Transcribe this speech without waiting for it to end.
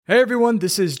Hey everyone,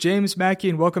 this is James Mackey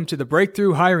and welcome to the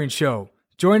Breakthrough Hiring Show.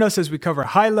 Join us as we cover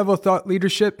high-level thought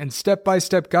leadership and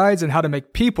step-by-step guides on how to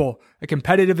make people a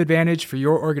competitive advantage for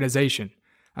your organization.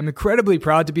 I'm incredibly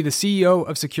proud to be the CEO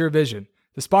of Secure Vision,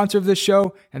 the sponsor of this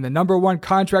show and the #1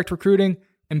 contract recruiting,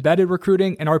 embedded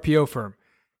recruiting, and RPO firm.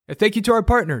 And thank you to our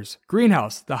partners,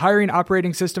 Greenhouse, the hiring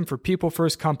operating system for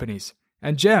people-first companies,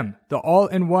 and GEM, the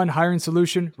all-in-one hiring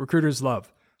solution recruiters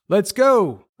love. Let's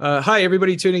go. Hi,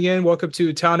 everybody tuning in. Welcome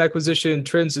to Talent Acquisition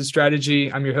Trends and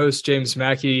Strategy. I'm your host, James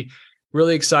Mackey.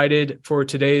 Really excited for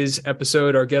today's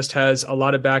episode. Our guest has a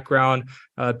lot of background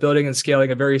building and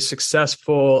scaling a very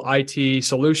successful IT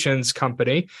solutions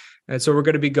company. And so we're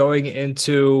going to be going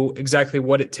into exactly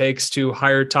what it takes to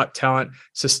hire top talent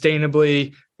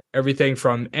sustainably, everything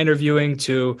from interviewing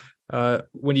to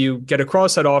when you get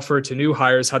across that offer to new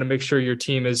hires, how to make sure your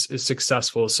team is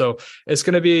successful. So it's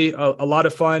going to be a lot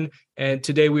of fun. And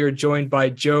today we are joined by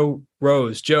Joe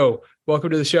Rose. Joe, welcome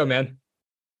to the show, man.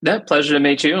 Yeah, pleasure to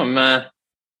meet you. I'm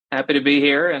happy to be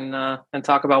here and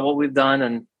talk about what we've done.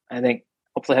 And I think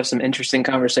hopefully have some interesting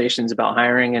conversations about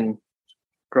hiring and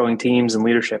growing teams and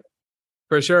leadership.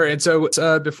 For sure. And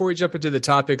so before we jump into the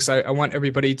topics, I want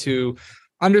everybody to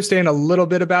understand a little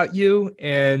bit about you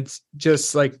and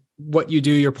just like what you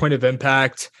do, your point of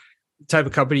impact, type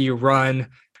of company you run.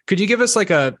 Could you give us like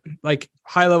a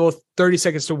high level 30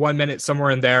 seconds to 1 minute, somewhere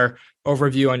in there,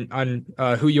 overview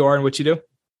on who you are and what you do?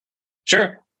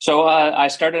 Sure. So I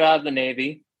started out of the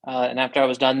Navy, and after I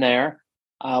was done there,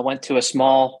 I went to a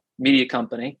small media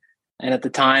company. And at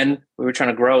the time, we were trying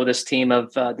to grow this team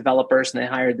of developers, and they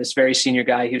hired this very senior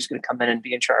guy who was going to come in and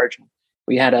be in charge. And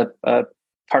we had a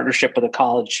partnership with a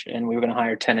college, and we were going to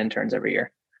hire 10 interns every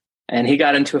year. And he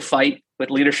got into a fight with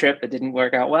leadership that didn't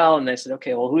work out well. And they said,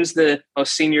 okay, well, who's the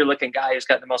most senior looking guy who's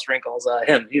got the most wrinkles?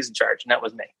 Him, he's in charge. And that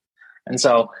was me. And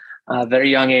so at a very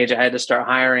young age, I had to start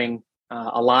hiring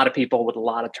a lot of people with a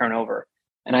lot of turnover.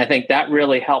 And I think that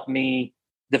really helped me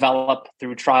develop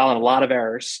through trial and a lot of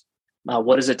errors.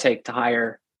 What does it take to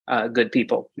hire good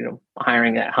people?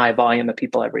 Hiring that high volume of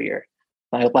people every year.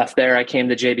 When I left there, I came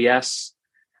to JBS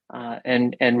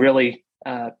and really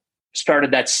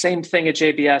started that same thing at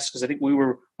JBS, because I think we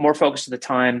were more focused at the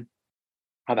time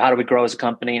of how do we grow as a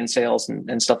company and sales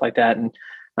and stuff like that. And,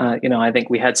 I think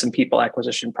we had some people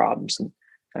acquisition problems. And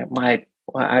I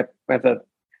have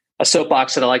a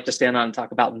soapbox that I like to stand on and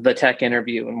talk about the tech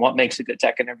interview and what makes a good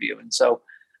tech interview. And so,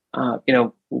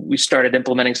 we started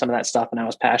implementing some of that stuff, and I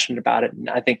was passionate about it. And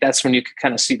I think that's when you could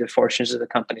kind of see the fortunes of the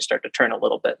company start to turn a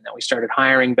little bit. And then we started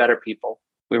hiring better people.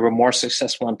 We were more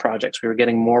successful on projects. We were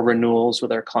getting more renewals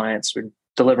with our clients. We're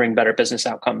delivering better business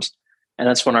outcomes. And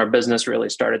that's when our business really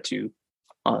started to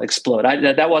explode.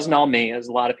 That wasn't all me. There's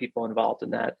a lot of people involved in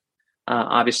that,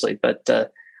 obviously. But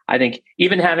I think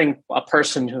even having a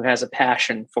person who has a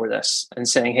passion for this and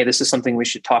saying, hey, this is something we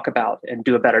should talk about and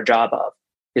do a better job of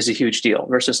is a huge deal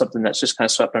versus something that's just kind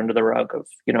of swept under the rug of,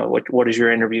 what is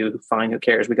your interview? Fine, who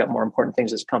cares? We got more important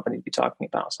things as a company to be talking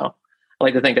about. So I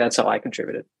like to think that's how I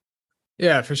contributed.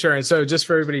 Yeah, for sure. And so just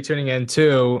for everybody tuning in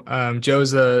too,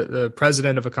 Joe's the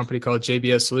president of a company called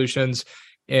JBS Solutions.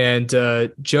 And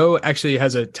Joe actually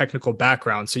has a technical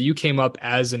background. So you came up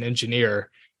as an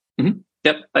engineer. Mm-hmm.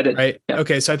 Yep, I did. Right. Yep.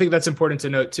 Okay. So I think that's important to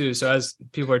note too. So as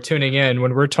people are tuning in,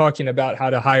 when we're talking about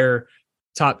how to hire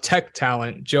top tech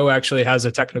talent, Joe actually has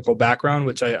a technical background,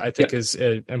 which I think is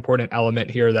an important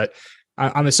element here that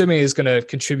I'm assuming is going to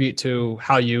contribute to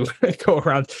how you go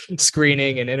around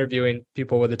screening and interviewing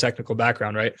people with a technical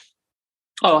background, right?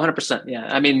 Oh, 100%. Yeah.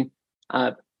 I mean,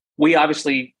 we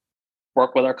obviously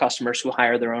work with our customers who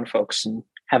hire their own folks and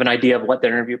have an idea of what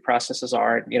their interview processes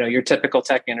are. Your typical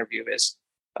tech interview is,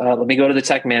 let me go to the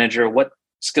tech manager. What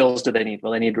skills do they need?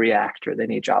 Well, they need React or they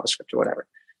need JavaScript or whatever.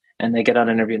 And they get on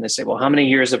an interview and they say, well, how many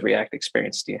years of React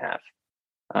experience do you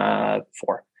have?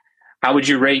 4. How would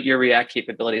you rate your React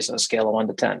capabilities on a scale of 1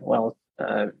 to 10? Well,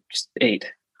 just 8.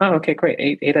 Oh, okay, great.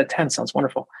 8 out of 10 sounds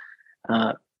wonderful.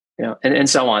 And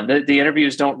so on. The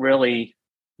interviews don't really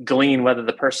glean whether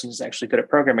the person is actually good at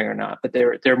programming or not, but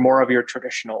they're more of your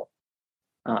traditional.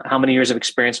 How many years of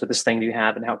experience with this thing do you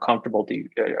have, and how comfortable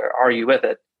are you with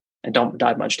it? And don't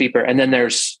dive much deeper. And then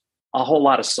there's a whole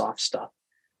lot of soft stuff.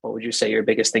 What would you say your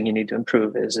biggest thing you need to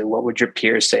improve is? And what would your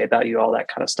peers say about you? All that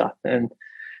kind of stuff. And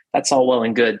that's all well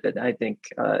and good, but I think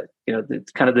the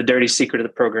kind of the dirty secret of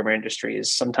the programmer industry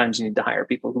is sometimes you need to hire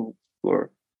people who are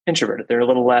introverted. They're a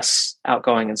little less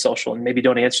outgoing and social, and maybe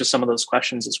don't answer some of those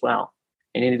questions as well.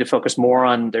 And you need to focus more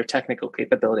on their technical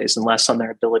capabilities and less on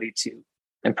their ability to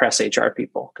impress HR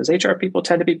people, because HR people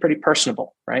tend to be pretty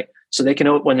personable, right? So they can,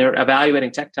 when they're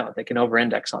evaluating tech talent, they can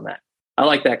over-index on that. I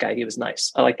like that guy. He was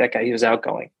nice. I like that guy. He was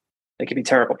outgoing. They could be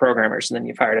terrible programmers, and then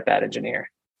you've hired a bad engineer.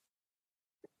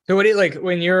 So what do you like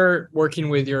when you're working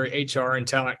with your HR and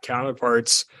talent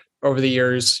counterparts over the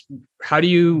years, how do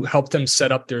you help them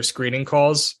set up their screening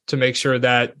calls to make sure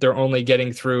that they're only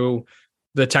getting through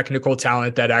the technical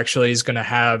talent that actually is going to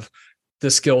have the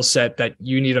skill set that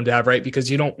you need them to have, right? Because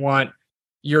you don't want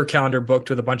your calendar booked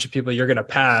with a bunch of people you're going to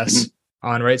pass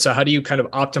on, right? So how do you kind of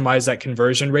optimize that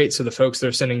conversion rate so the folks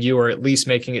they're sending you are at least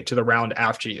making it to the round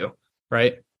after you,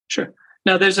 right? Sure.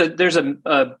 Now there's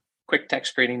a quick tech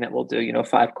screening that we'll do,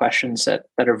 5 questions that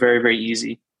are very, very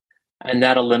easy. And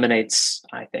that eliminates,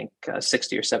 I think,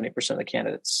 60 or 70% of the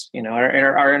candidates.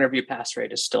 Our interview pass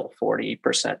rate is still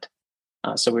 40%.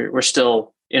 So we're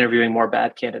still interviewing more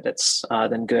bad candidates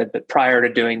than good. But prior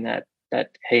to doing that,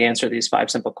 hey, answer these 5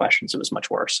 simple questions, it was much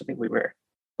worse. I think we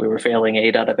were failing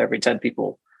 8 out of every 10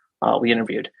 people we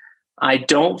interviewed. I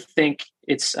don't think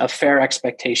it's a fair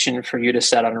expectation for you to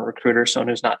set on a recruiter, someone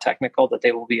who's not technical, that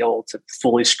they will be able to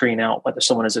fully screen out whether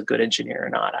someone is a good engineer or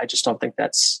not. I just don't think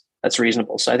that's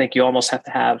reasonable. So I think you almost have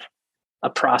to have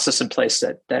a process in place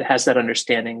that has that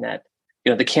understanding that,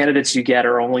 the candidates you get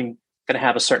are only going to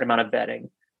have a certain amount of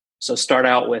vetting. So start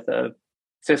out with a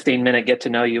 15-minute get to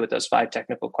know you with those 5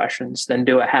 technical questions, then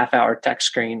do a half-hour tech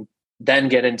screen, then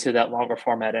get into that longer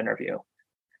format interview.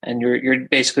 And you're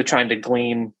basically trying to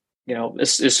glean,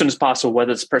 as soon as possible,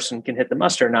 whether this person can hit the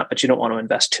muster or not, but you don't want to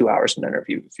invest 2 hours in an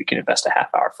interview if you can invest a half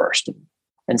hour first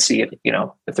and see if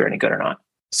they're any good or not.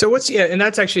 So and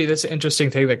that's an interesting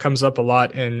thing that comes up a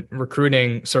lot in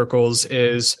recruiting circles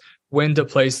is when to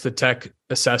place the tech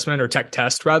assessment or tech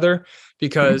test rather,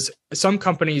 because some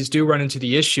companies do run into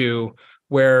the issue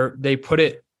where they put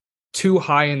it too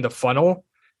high in the funnel,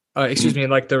 like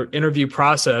the interview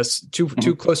process too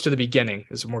close to the beginning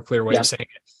is a more clear way of saying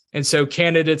it. And so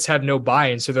candidates have no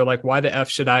buy-in. So they're like, why the F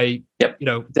should I,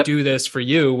 do this for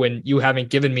you when you haven't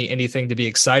given me anything to be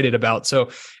excited about? So,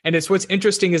 and it's what's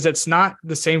interesting is it's not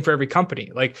the same for every company.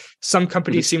 Like some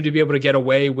companies seem to be able to get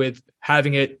away with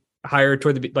having it higher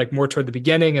more toward the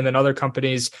beginning, and then other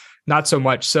companies not so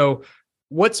much. So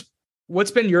what's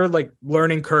been your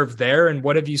learning curve there, and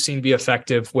what have you seen be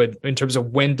effective in terms of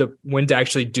when to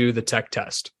actually do the tech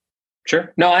test?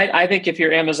 Sure. No, I think if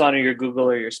you're Amazon or you're Google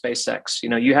or you're SpaceX,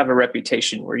 you have a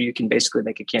reputation where you can basically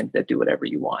make a candidate do whatever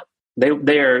you want.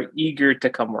 They are eager to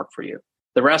come work for you.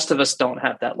 The rest of us don't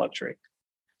have that luxury.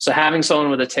 So having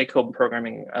someone with a take-home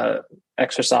programming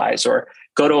exercise or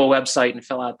go to a website and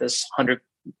fill out this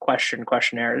 100-question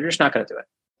questionnaire, they're just not going to do it.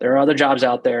 There are other jobs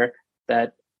out there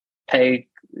that pay,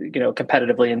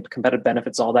 competitively and competitive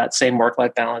benefits, all that same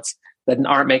work-life balance that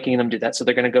aren't making them do that. So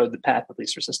they're going to go the path of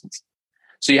least resistance.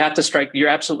 So you have to strike, you're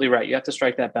absolutely right. You have to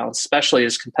strike that balance, especially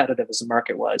as competitive as the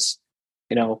market was,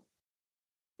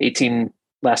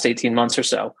 last 18 months or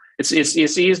so. It's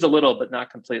eased a little, but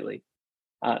not completely.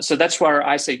 So that's where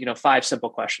I say, 5 simple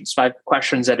questions, 5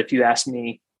 questions that if you ask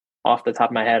me off the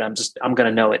top of my head, I'm going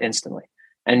to know it instantly.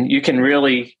 And you can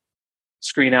really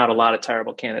screen out a lot of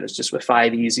terrible candidates just with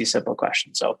 5 easy, simple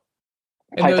questions. So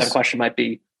Python question might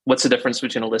be, what's the difference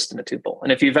between a list and a tuple?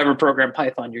 And if you've ever programmed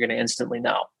Python, you're going to instantly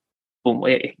know. Boom,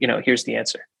 here's the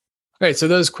answer. Right. So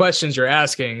those questions you're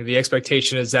asking, the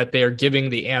expectation is that they are giving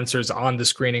the answers on the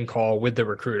screening call with the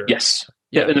recruiter. Yes.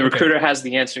 Yeah. And the recruiter has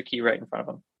the answer key right in front of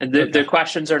them. And the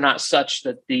questions are not such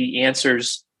that the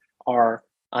answers are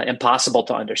impossible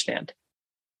to understand.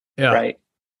 Yeah. Right.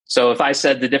 So if I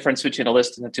said the difference between a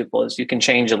list and a tuple is you can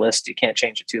change a list, you can't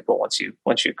change a tuple once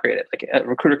you create it. Like a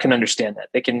recruiter can understand that.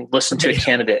 They can listen to a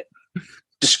candidate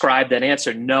describe that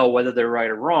answer, know whether they're right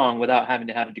or wrong without having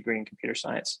to have a degree in computer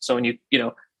science. So when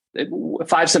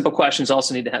 5 simple questions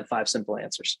also need to have 5 simple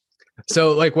answers.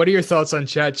 So what are your thoughts on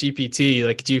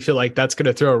ChatGPT? Do you feel like that's going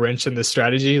to throw a wrench in the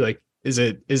strategy? Is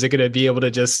it going to be able to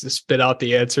just spit out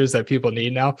the answers that people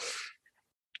need now?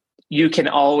 You can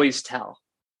always tell.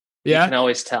 Yeah. You can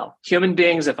always tell. Human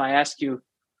beings, if I ask you,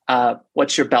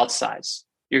 what's your belt size?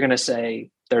 You're going to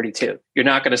say 32. You're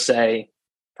not going to say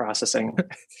processing.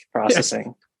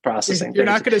 You're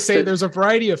not going to say there's a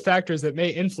variety of factors that may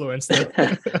influence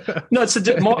that. No,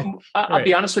 I'll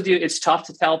be honest with you. It's tough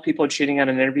to tell people cheating on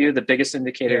an interview. The biggest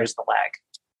indicator is the lag.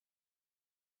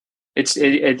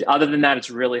 Other than that,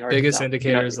 it's really hard. Biggest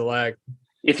indicator is the lag.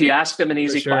 If you ask them an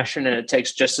easy question and it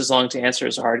takes just as long to answer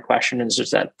as a hard question, and there's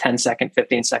just that 10-second,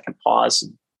 15-second pause.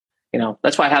 And,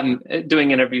 that's why having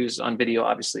doing interviews on video,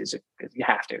 obviously, you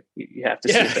have to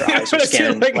see if their eyes are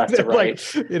scanning left to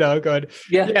right. Good.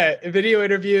 Yeah. Video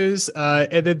interviews,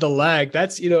 and then the lag.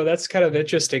 That's kind of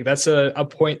interesting. That's a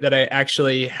point that I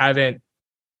actually haven't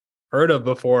heard of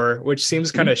before, which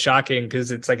seems kind of shocking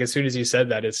because it's as soon as you said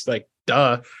that, it's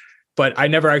duh. But I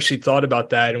never actually thought about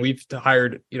that. And we've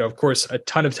hired, of course, a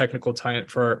ton of technical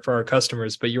talent for our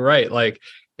customers. But you're right. Like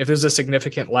if there's a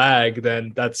significant lag,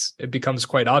 then it becomes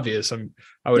quite obvious.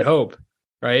 I would hope,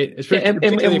 right? It's and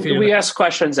we ask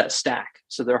questions that stack,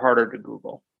 so they're harder to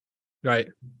Google. Right.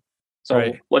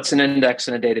 So what's an index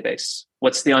in a database?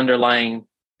 What's the underlying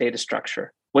data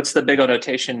structure? What's the big O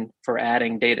notation for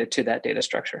adding data to that data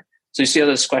structure? So you see how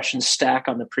those questions stack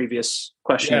on the previous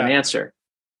question and answer.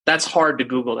 That's hard to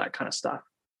Google that kind of stuff.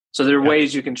 So there are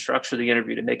ways you can structure the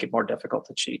interview to make it more difficult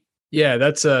to cheat. Yeah,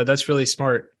 that's really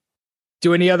smart.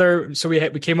 Do any other? So we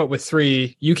came up with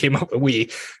 3. You came up with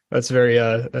we. That's very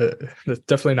that's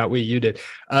definitely not we. You did.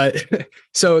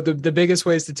 So the biggest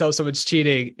ways to tell someone's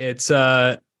cheating, it's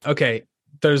okay.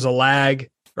 There's a lag,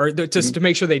 or just to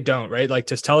make sure they don't, right? Like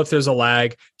just tell if there's a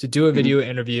lag, to do a video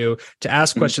interview, to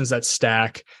ask questions that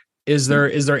stack. Is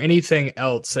there anything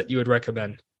else that you would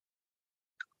recommend?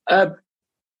 Hard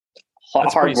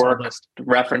work,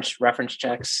 reference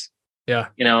checks. Yeah.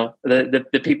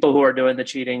 The people who are doing the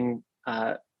cheating,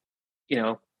 if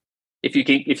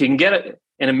you can get it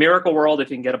in a miracle world, if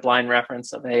you can get a blind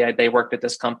reference of, hey, they worked at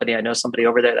this company, I know somebody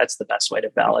over there, that's the best way to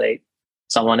validate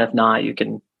someone. If not, you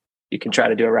can try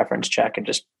to do a reference check and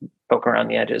just poke around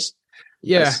the edges.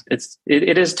 Yeah.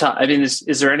 It is tough. I mean,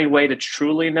 is there any way to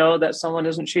truly know that someone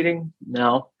isn't cheating?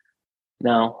 No.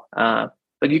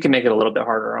 But you can make it a little bit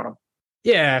harder on them.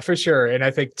 Yeah, for sure. And I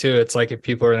think too, it's like if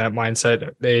people are in that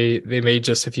mindset, they may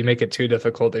just, if you make it too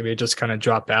difficult, they may just kind of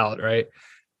drop out. Right.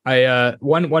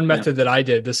 One method that I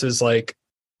did, this is like,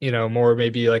 more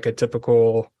maybe like a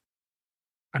typical,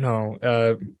 I don't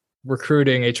know,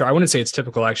 recruiting HR. I wouldn't say it's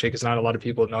typical actually, because not a lot of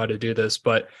people know how to do this,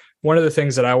 but one of the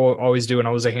things that I will always do when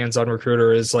I was a hands-on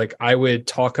recruiter is like, I would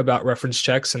talk about reference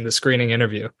checks in the screening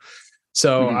interview.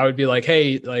 So I would be like,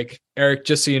 hey, like Eric,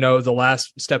 just so you know, the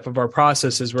last step of our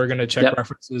process is we're going to check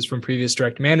references from previous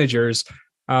direct managers.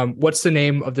 What's the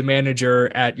name of the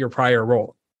manager at your prior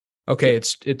role? Okay,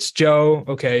 it's Joe.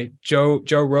 Okay, Joe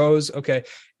Rose. Okay,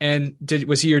 and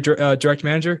was he your direct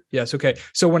manager? Yes. Okay,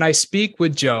 so when I speak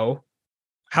with Joe,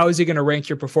 how is he going to rank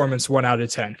your performance 1 out of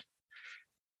 10?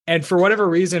 And for whatever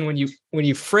reason, when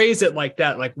you phrase it like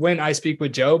that, like when I speak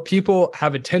with Joe, people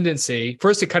have a tendency.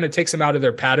 First, it kind of takes them out of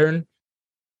their pattern.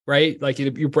 Right? Like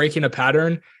you're breaking a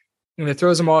pattern and it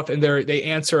throws them off, and they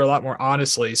answer a lot more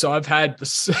honestly. So I've had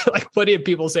like plenty of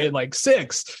people say like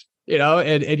 6,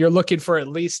 and you're looking for at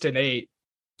least an 8.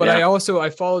 But I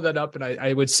follow that up and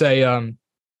I would say,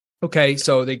 okay,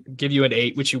 so they give you an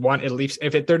 8, which you want at least,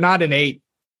 if they're not an 8,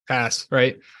 pass,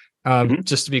 right?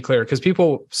 Just to be clear, because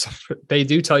people, they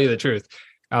do tell you the truth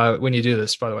when you do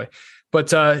this, by the way.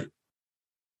 But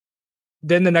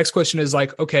then the next question is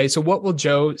like, okay, so what will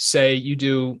Joe say you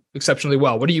do exceptionally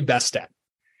well? What are you best at?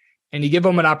 And you give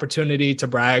them an opportunity to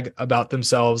brag about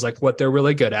themselves, like what they're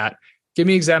really good at. Give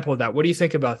me an example of that. What do you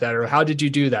think about that? Or how did you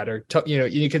do that? Or,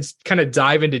 you can kind of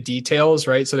dive into details,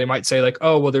 right? So they might say like,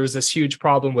 oh, well, there was this huge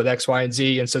problem with X, Y, and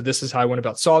Z. And so this is how I went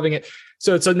about solving it.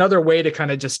 So it's another way to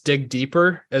kind of just dig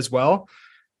deeper as well.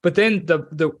 But then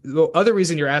the other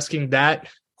reason you're asking that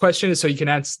question is so you can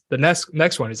answer the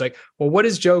next one. Is like, well, what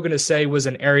is Joe going to say was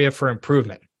an area for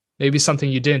improvement? Maybe something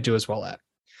you didn't do as well at.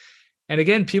 And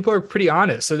again, people are pretty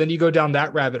honest. So then you go down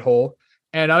that rabbit hole.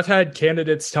 And I've had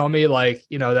candidates tell me like,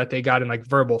 that they got in like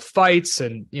verbal fights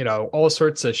and, all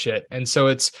sorts of shit. And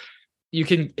so you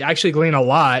can actually glean a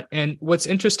lot. And what's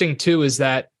interesting too, is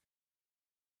that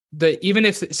even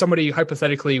if somebody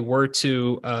hypothetically were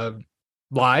to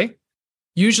lie,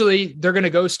 usually they're going to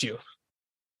ghost you.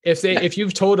 If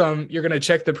you've told them you're going to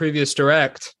check the previous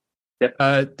direct,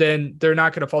 then they're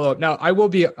not going to follow up. Now, I will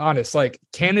be honest, like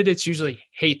candidates usually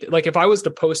hate, like if I was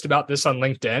to post about this on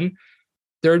LinkedIn,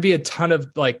 there would be a ton of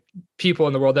like people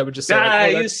in the world that would just say,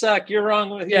 like, you suck. You're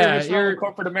wrong with you're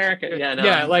corporate America. Yeah. No,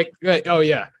 yeah.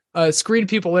 Like, screen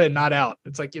people in, not out.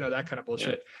 It's like, that kind of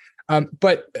bullshit.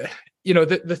 But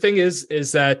the thing is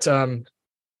that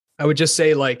I would just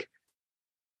say like,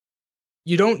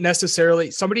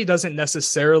 somebody doesn't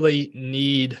necessarily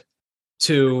need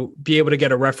to be able to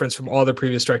get a reference from all the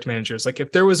previous direct managers. Like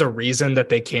if there was a reason that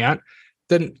they can't,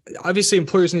 then obviously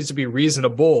employers need to be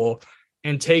reasonable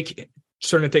and take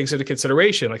certain things into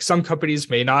consideration. Like some companies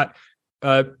may not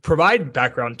provide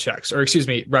background checks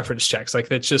reference checks. Like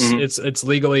that's just, it's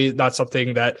legally not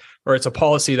something or it's a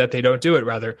policy that they don't do it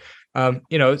rather.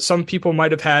 Some people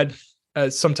might've had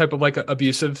some type of like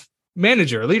abusive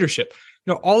manager leadership.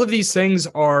 All of these things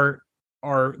are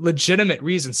legitimate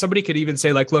reasons. Somebody could even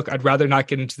say like, look, I'd rather not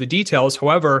get into the details.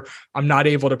 However, I'm not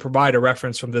able to provide a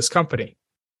reference from this company,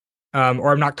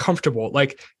 or I'm not comfortable.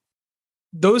 Like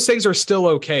those things are still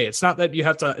okay. It's not that you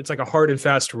have to, it's like a hard and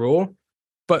fast rule,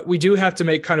 but we do have to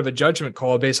make kind of a judgment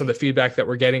call based on the feedback that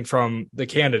we're getting from the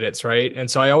candidates, right?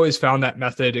 And so I always found that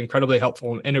method incredibly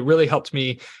helpful, and it really helped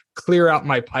me clear out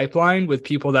my pipeline with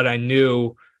people that I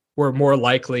knew were more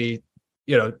likely,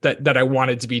 that I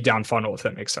wanted to be down funnel, if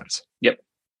that makes sense. Yep.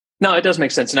 No, it does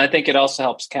make sense. And I think it also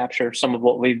helps capture some of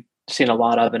what we've seen a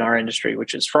lot of in our industry,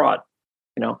 which is fraud.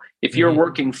 If you're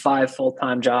working 5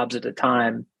 full-time jobs at a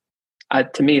time,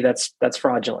 to me, that's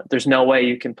fraudulent. There's no way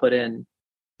you can put in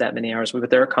that many hours.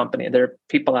 But they're a company. There are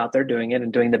people out there doing it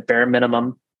and doing the bare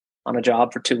minimum on a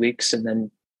job for 2 weeks and then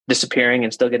disappearing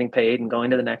and still getting paid and going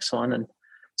to the next one. And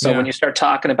so when you start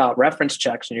talking about reference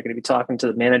checks and you're going to be talking to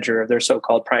the manager of their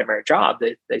so-called primary job,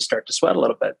 they start to sweat a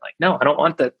little bit. Like, no, I don't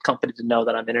want the company to know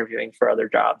that I'm interviewing for other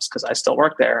jobs because I still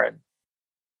work there. And,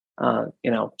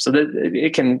 so that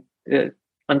it can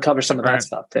uncover some of that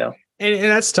stuff too. And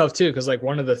that's tough too, because like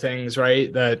one of the things,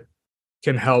 right, that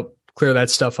can help clear that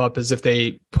stuff up is if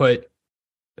they put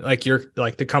like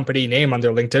the company name on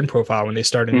their LinkedIn profile when they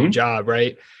start a new job,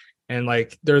 right? And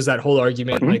like there's that whole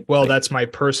argument, like, well, that's my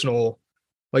personal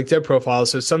LinkedIn profile.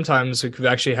 So sometimes we've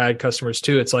actually had customers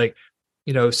too. It's like,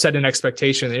 set an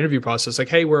expectation in the interview process, like,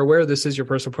 hey, we're aware this is your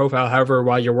personal profile. However,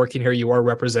 while you're working here, you are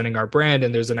representing our brand,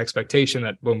 and there's an expectation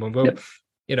that boom, boom, boom. Yep.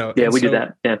 We do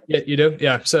that. Yeah, you do.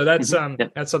 Yeah. So that's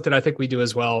that's something I think we do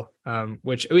as well.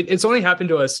 Which it's only happened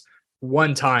to us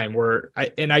one time where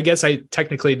I guess I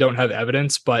technically don't have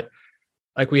evidence, but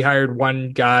like we hired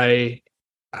one guy,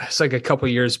 it's like a couple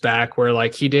of years back where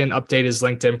like he didn't update his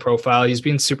LinkedIn profile. He's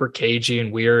being super cagey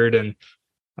and weird, and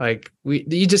like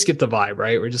you just get the vibe,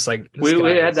 right? We're just like we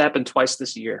had that happen twice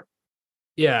this year.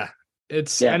 Yeah,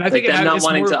 and I think them not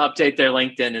wanting to update their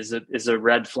LinkedIn is a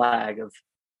red flag of.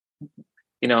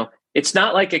 It's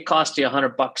not like it cost you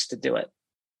 $100 to do it,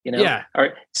 Yeah. All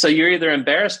right. So you're either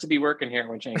embarrassed to be working here,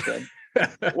 which ain't good,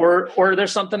 or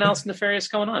there's something else nefarious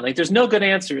going on. Like there's no good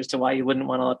answer as to why you wouldn't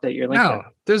want to update your LinkedIn. No,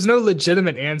 there's no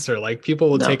legitimate answer. Like people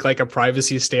will take like a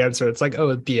privacy stance, or it's like,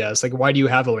 oh, BS. Like, why do you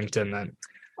have a LinkedIn then?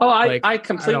 Oh, I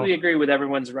completely agree with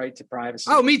everyone's right to privacy.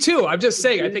 Oh, me too. I'm just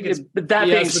saying. I think it's. But that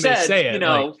being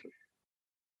said,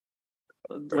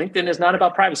 LinkedIn is not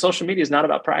about privacy. Social media is not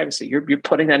about privacy. You're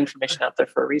putting that information out there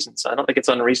for a reason. So I don't think it's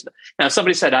unreasonable. Now, if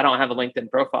somebody said, I don't have a LinkedIn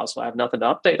profile, so I have nothing to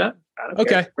update on. I don't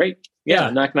care. Great. Yeah,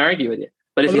 I'm not going to argue with you.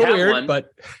 But if you have one, but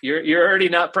you're already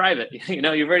not private.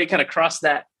 You've already kind of crossed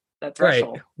that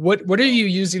threshold. Right. What are you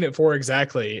using it for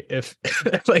exactly? If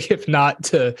not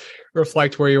to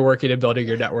reflect where you're working and building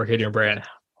your network and your brand.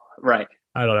 Right.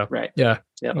 I don't know. Right. Yeah.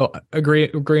 Yep. Well,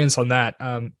 agreeance on that.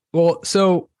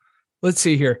 So let's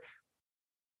see here.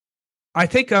 I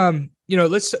think,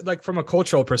 let's like from a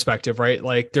cultural perspective, right?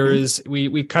 Like there is,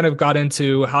 we kind of got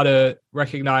into how to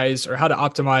recognize or how to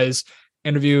optimize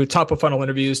top of funnel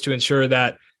interviews to ensure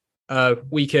that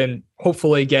we can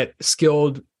hopefully get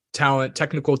skilled talent,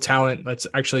 technical talent that's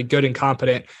actually good and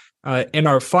competent in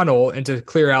our funnel, and to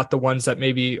clear out the ones that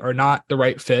maybe are not the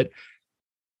right fit.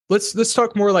 Let's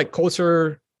talk more like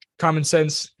culture, common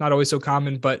sense, not always so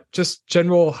common, but just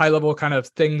general high level kind of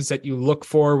things that you look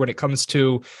for when it comes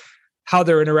to how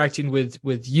they're interacting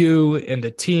with you and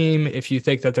the team, if you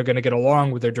think that they're going to get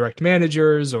along with their direct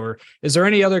managers, or is there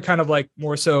any other kind of like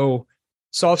more so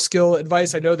soft skill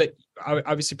advice? I know that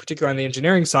obviously, particularly on the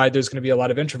engineering side, there's going to be a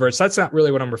lot of introverts. That's not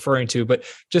really what I'm referring to, but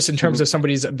just in terms of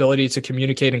somebody's ability to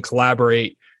communicate and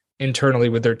collaborate internally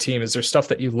with their team, is there stuff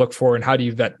that you look for, and how do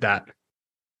you vet that?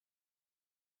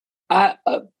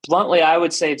 Bluntly, I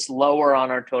would say it's lower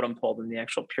on our totem pole than the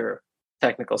actual pure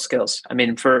technical skills. I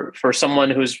mean, for someone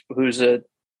who's a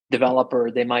developer,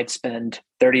 they might spend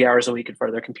 30 hours a week in front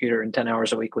of their computer and 10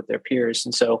 hours a week with their peers.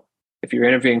 And so if you're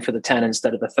interviewing for the 10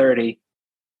 instead of the 30,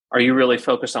 are you really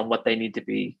focused on what they need to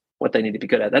be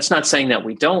good at? That's not saying that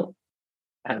we don't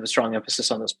have a strong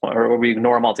emphasis on this point, or we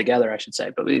ignore them altogether, I should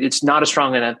say, but it's not a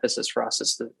strong emphasis for us.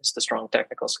 It's the strong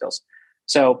technical skills.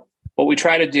 So what we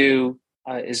try to do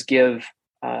is give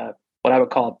what I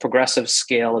would call a progressive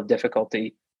scale of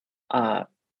difficulty on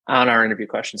our interview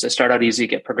questions. They start out easy,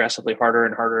 get progressively harder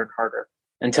and harder and harder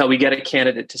until we get a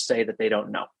candidate to say that they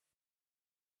don't know.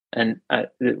 And I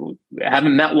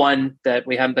haven't met one that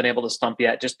we haven't been able to stump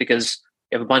yet, just because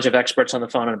you have a bunch of experts on the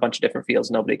phone in a bunch of different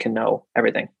fields. Nobody can know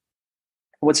everything.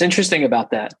 What's interesting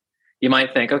about that, you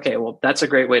might think, okay, well, that's a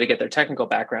great way to get their technical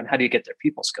background. How do you get their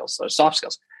people skills, those soft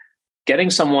skills? Getting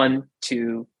someone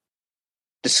to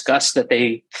discuss that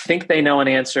they think they know an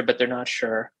answer, but they're not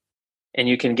sure, and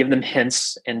you can give them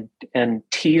hints and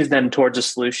tease them towards a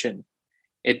solution.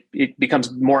 It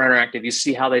becomes more interactive. You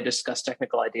see how they discuss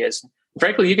technical ideas.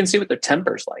 Frankly, you can see what their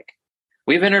temper's like.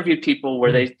 We've interviewed people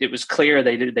where it was clear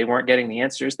they weren't getting the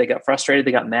answers. They got frustrated.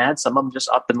 They got mad. Some of them just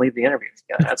up and leave the interview.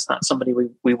 Yeah, that's not somebody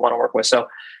we want to work with. So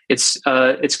it's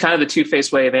kind of a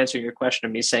two-faced way of answering your question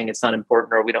of me saying it's not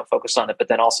important or we don't focus on it, but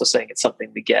then also saying it's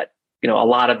something we get, a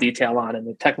lot of detail on in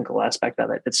the technical aspect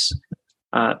of it.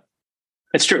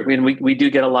 It's true. I mean, we do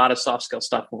get a lot of soft skill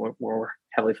stuff when we're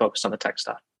heavily focused on the tech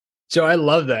stuff. So I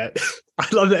love that. I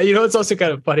love that. It's also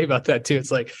kind of funny about that too.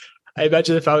 It's like, I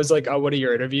imagine if I was like on one of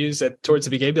your interviews towards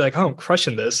the beginning, be like, "Oh, I'm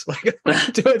crushing this!" Like,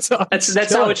 that's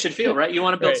how it should feel, right? You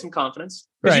want to build some confidence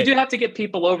because you do have to get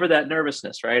people over that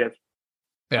nervousness, right? Of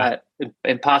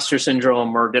imposter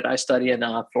syndrome, or did I study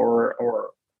enough, or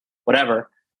whatever,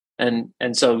 and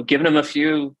so giving them a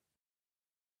few,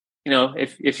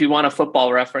 if you want a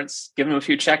football reference, give them a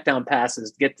few check down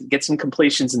passes, get some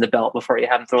completions in the belt before you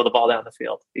have them throw the ball down the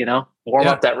field. Warm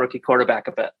up that rookie quarterback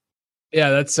a bit.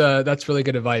 Yeah, that's really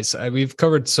good advice. We've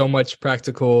covered so much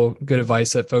practical good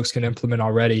advice that folks can implement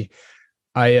already.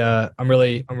 I'm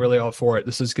really all for it.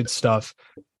 This is good stuff.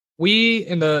 We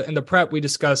in the prep we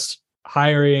discussed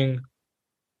hiring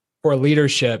for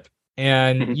leadership,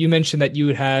 and you mentioned that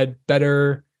you had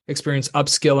better experience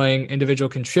upskilling individual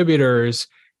contributors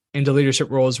into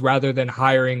leadership roles rather than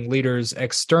hiring leaders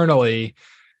externally.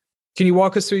 Can you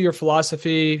walk us through your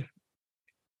philosophy?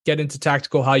 Get into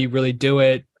tactical, how you really do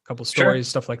it. Couple stories,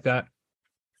 stuff like that.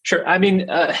 Sure. I mean,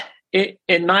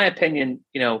 in my opinion,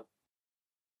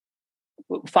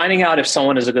 finding out if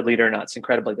someone is a good leader or not is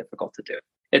incredibly difficult to do.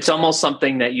 It's almost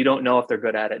something that you don't know if they're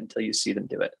good at it until you see them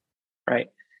do it, right?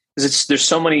 Because there's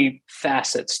so many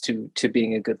facets to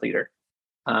being a good leader,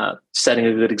 setting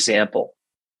a good example,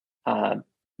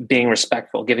 being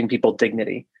respectful, giving people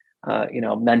dignity,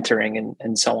 mentoring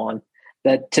and so on.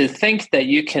 That to think that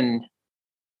you can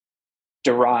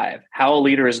derive how a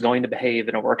leader is going to behave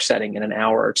in a work setting in an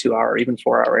hour or 2 hour, or even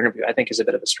 4 hour interview, I think is a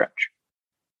bit of a stretch.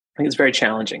 I think it's very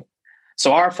challenging.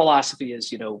 So our philosophy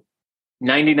is,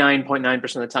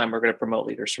 99.9% of the time, we're going to promote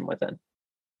leaders from within.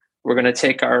 We're going to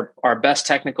take our best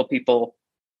technical people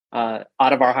out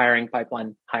of our hiring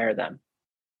pipeline, hire them.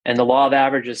 And the law of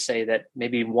averages say that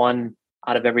maybe 1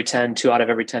 out of every 10, 2 out of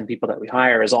every 10 people that we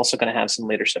hire is also going to have some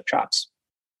leadership chops.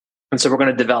 And so we're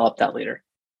going to develop that leader.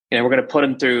 We're going to put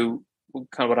them through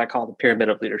kind of what I call the pyramid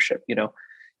of leadership.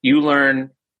 You learn,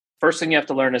 first thing you have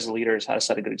to learn as a leader is how to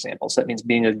set a good example. So that means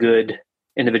being a good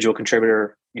individual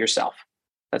contributor yourself.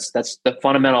 That's the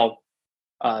fundamental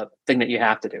thing that you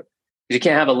have to do. Because you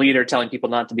can't have a leader telling people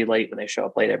not to be late when they show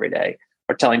up late every day,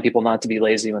 or telling people not to be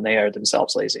lazy when they are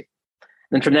themselves lazy.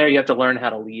 And then from there, you have to learn how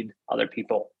to lead other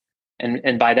people.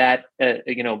 And by that,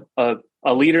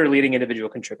 a leader leading individual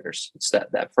contributors. It's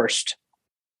that first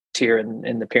tier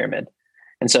in the pyramid.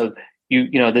 And so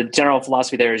the general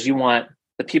philosophy there is you want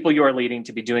the people you are leading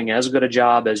to be doing as good a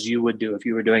job as you would do if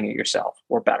you were doing it yourself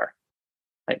or better.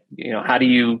 Like, how do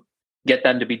you get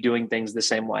them to be doing things the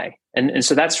same way? And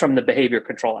so that's from the behavior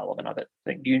control element of it.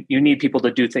 Like you need people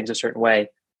to do things a certain way,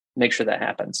 make sure that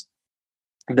happens.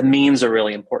 The means are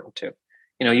really important too.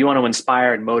 You want to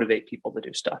inspire and motivate people to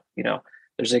do stuff.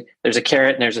 There's a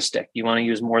carrot and there's a stick. You want to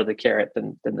use more of the carrot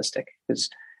than the stick, because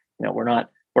we're not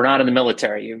in the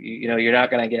military. You're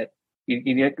not going to get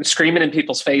screaming in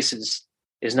people's faces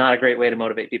is not a great way to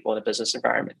motivate people in a business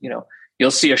environment.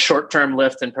 You'll see a short-term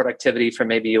lift in productivity for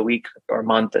maybe a week or a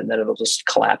month, and then it'll just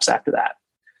collapse after that.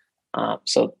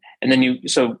 So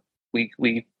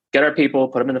we get our people,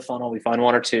 put them in the funnel. We find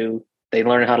 1 or 2. They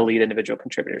learn how to lead individual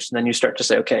contributors, and then you start to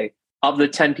say, okay, of the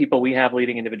 10 people we have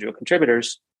leading individual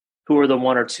contributors, who are the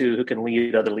 1 or 2 who can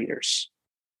lead other leaders,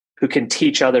 who can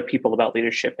teach other people about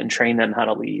leadership and train them how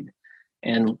to lead,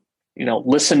 and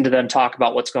listen to them talk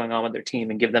about what's going on with their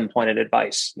team and give them pointed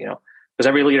advice. Because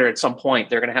every leader at some point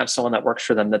they're going to have someone that works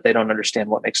for them that they don't understand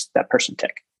what makes that person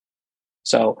tick.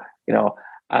 So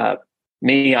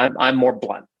I'm more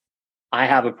blunt. I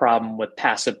have a problem with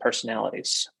passive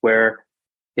personalities where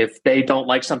if they don't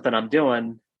like something I'm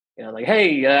doing, like,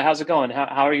 hey, how's it going?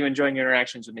 How are you enjoying your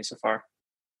interactions with me so far?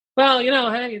 Well,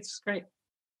 hey, it's great.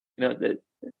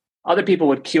 Other people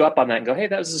would queue up on that and go, hey,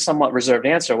 that was a somewhat reserved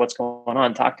answer. What's going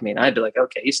on? Talk to me. And I'd be like,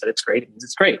 okay, you said it's great. It means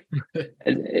it's great.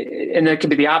 and there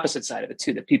can be the opposite side of it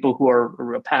too, the people who are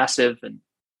real passive and,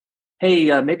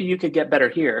 hey, maybe you could get better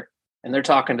here. And they're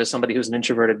talking to somebody who's an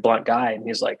introverted, blunt guy. And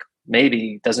he's like,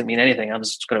 maybe doesn't mean anything. I'm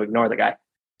just going to ignore the guy.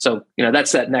 So,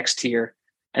 that's that next tier.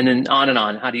 And then on and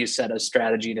on. How do you set a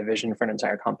strategy and a vision for an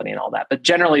entire company and all that? But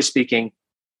generally speaking,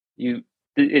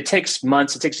 it takes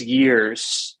months, it takes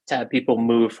years to have people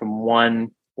move from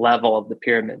one level of the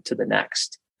pyramid to the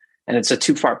next. And it's a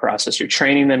 2-part process. You're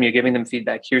training them, you're giving them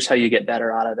feedback. Here's how you get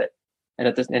better out of it.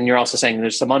 And you're also saying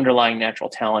there's some underlying natural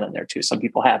talent in there too. Some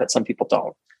people have it, some people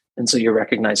don't. And so you're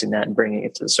recognizing that and bringing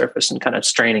it to the surface and kind of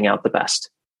straining out the best.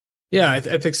 Yeah, I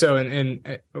think so.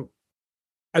 And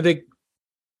I think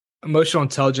emotional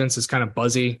intelligence is kind of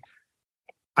buzzy.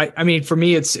 I mean, for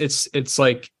me, it's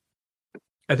like,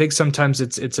 I think sometimes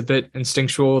it's a bit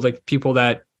instinctual, like people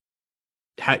that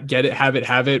get it, have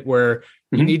it, where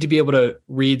you need to be able to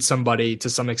read somebody to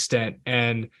some extent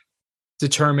and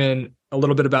determine a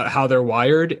little bit about how they're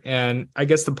wired. And I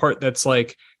guess the part that's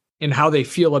like in how they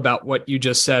feel about what you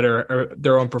just said or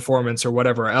their own performance or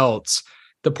whatever else,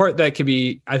 the part that can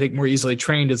be, I think, more easily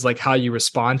trained is like how you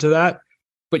respond to that.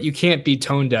 But you can't be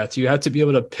tone deaf. You have to be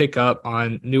able to pick up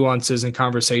on nuances in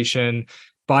conversation,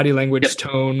 body language,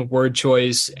 tone, word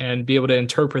choice, and be able to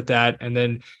interpret that and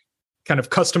then kind of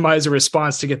customize a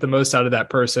response to get the most out of that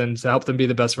person to help them be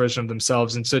the best version of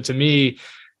themselves. And so to me,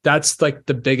 that's like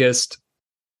the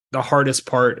hardest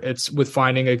part. It's with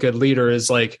finding a good leader is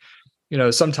like,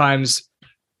 sometimes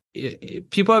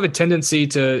people have a tendency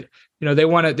to, they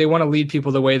want to lead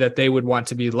people the way that they would want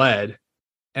to be led.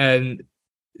 And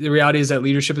the reality is that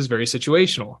leadership is very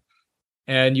situational,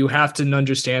 and you have to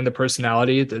understand the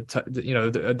personality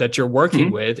that you're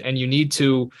working with, and you need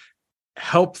to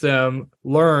help them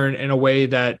learn in a way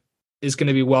that is going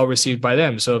to be well received by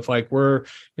them. So if like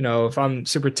if I'm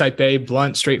super type A,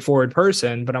 blunt, straightforward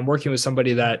person, but I'm working with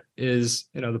somebody that is,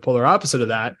 the polar opposite of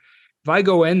that. If I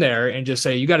go in there and just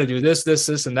say, you got to do this, this,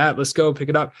 this, and that, let's go pick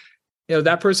it up.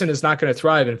 That person is not going to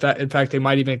thrive. In fact, they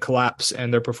might even collapse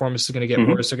and their performance is going to get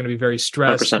worse. They're going to be very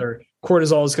stressed. 100%. Their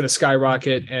cortisol is going to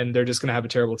skyrocket and they're just going to have a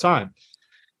terrible time.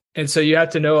 And so you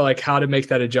have to know like how to make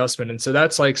that adjustment. And so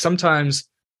that's like, sometimes,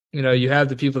 you have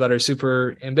the people that are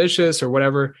super ambitious or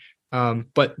whatever,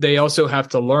 but they also have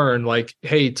to learn like,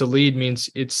 hey, to lead means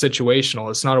it's situational.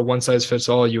 It's not a one size fits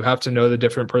all. You have to know the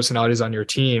different personalities on your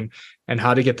team and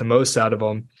how to get the most out of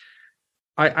them.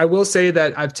 I will say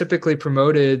that I've typically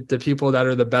promoted the people that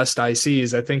are the best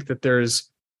ICs. I think that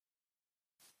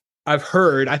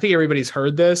I think everybody's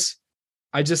heard this.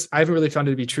 I haven't really found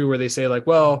it to be true where they say like,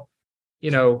 well,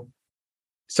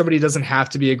 somebody doesn't have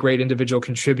to be a great individual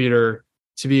contributor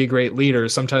to be a great leader.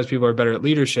 Sometimes people are better at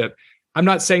leadership. I'm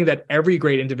not saying that every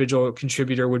great individual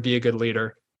contributor would be a good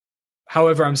leader.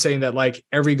 However, I'm saying that like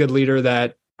every good leader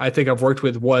that I think I've worked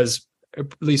with was at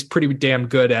least pretty damn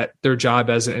good at their job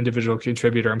as an individual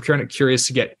contributor. I'm kind of curious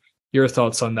to get your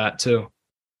thoughts on that too.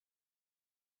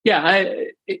 Yeah,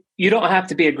 you don't have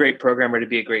to be a great programmer to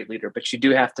be a great leader, but you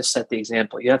do have to set the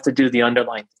example. You have to do the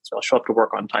underlying things. So I'll show up to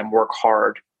work on time, work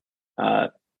hard,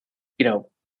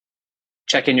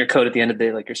 check in your code at the end of the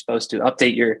day like you're supposed to,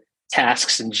 update your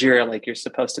tasks in Jira like you're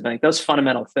supposed to, like those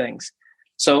fundamental things.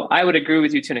 So I would agree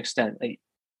with you to an extent. Like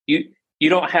you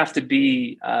don't have to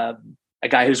be a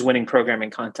guy who's winning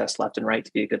programming contests left and right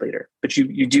to be a good leader, but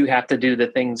you do have to do the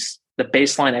things, the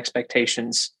baseline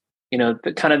expectations,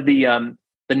 the kind of the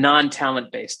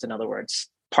non-talent based, in other words,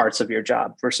 parts of your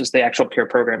job versus the actual pure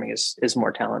programming is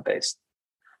more talent based.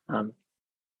 I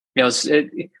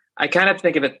kind of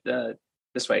think of it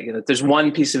this way. There's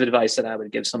one piece of advice that I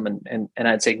would give someone, and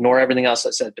I'd say ignore everything else I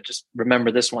said, but just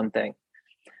remember this one thing.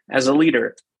 As a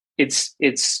leader,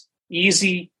 it's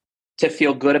easy to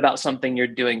feel good about something you're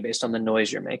doing based on the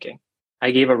noise you're making.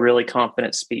 I gave a really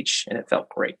confident speech and it felt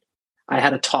great. I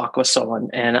had a talk with someone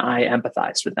and I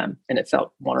empathized with them and it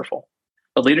felt wonderful.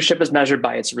 But leadership is measured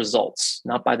by its results,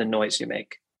 not by the noise you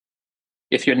make.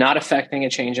 If you're not affecting a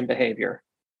change in behavior,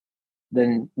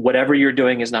 then whatever you're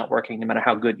doing is not working, no matter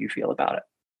how good you feel about it.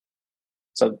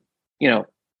 So,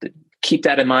 keep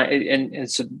that in mind.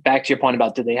 And so back to your point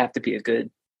about, do they have to be a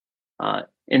good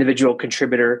individual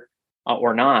contributor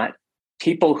or not?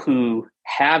 People who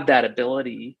have that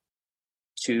ability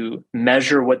to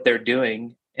measure what they're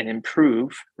doing and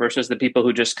improve versus the people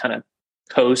who just kind of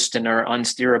coast and are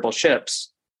unsteerable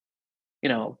ships,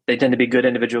 they tend to be good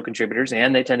individual contributors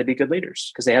and they tend to be good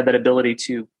leaders because they have that ability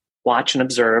to watch and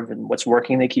observe, and what's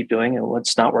working they keep doing and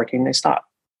what's not working they stop.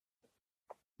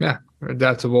 Yeah,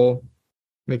 adaptable.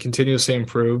 They continuously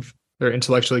improve. They're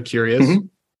intellectually curious,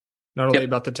 not only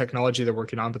about the technology they're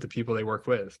working on, but the people they work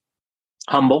with.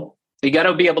 Humble. You got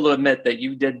to be able to admit that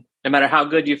you did, no matter how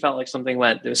good you felt like something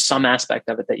went, there's some aspect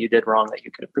of it that you did wrong that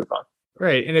you could improve on.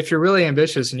 Right. And if you're really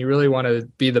ambitious and you really want to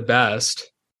be the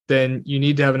best, then you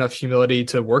need to have enough humility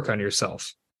to work on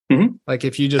yourself. Like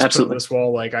if you just put this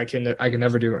wall, like I can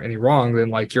never do any wrong, then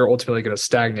like you're ultimately going to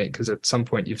stagnate because at some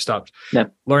point you've stopped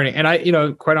learning. And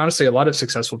I, quite honestly, a lot of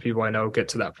successful people I know get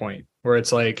to that point where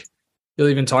it's like, you'll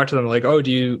even talk to them like, oh, what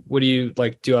do you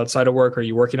like do outside of work? Are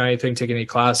you working on anything, taking any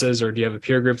classes, or do you have a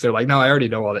peer group? They're like, no, I already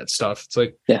know all that stuff. It's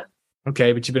like,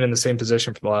 okay, but you've been in the same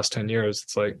position for the last 10 years.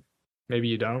 It's like, maybe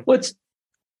you don't. I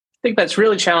think that's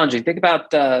really challenging. Think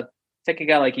about, take a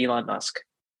guy like Elon Musk.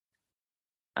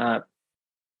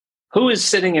 Who is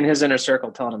sitting in his inner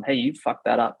circle telling him, hey, you fucked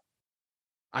that up?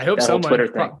 I hope that someone, Twitter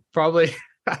thing. Probably.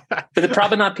 But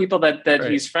probably not people that Right.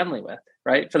 he's friendly with,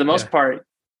 right? For the most part,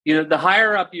 the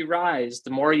higher up you rise,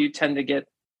 the more you tend to get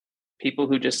people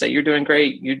who just say, you're doing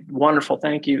great, you're wonderful,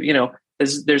 thank you.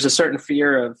 There's a certain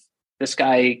fear of, this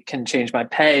guy can change my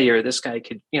pay, or this guy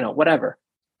could, whatever.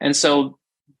 And so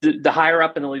the higher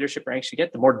up in the leadership ranks you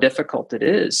get, the more difficult it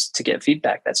is to get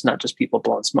feedback. That's not just people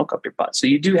blowing smoke up your butt. So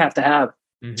you do have to have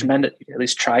tremendous, at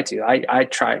least try to. I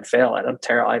try and fail at it. I'm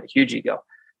terrible. I have a huge ego.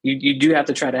 You do have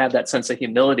to try to have that sense of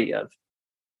humility of,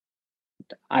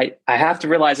 I have to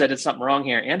realize that it's something wrong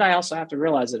here. And I also have to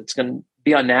realize that it's going to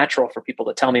be unnatural for people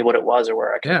to tell me what it was or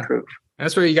where I can improve.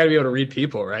 That's where you got to be able to read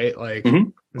people, right? Like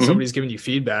when somebody's giving you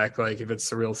feedback, like if it's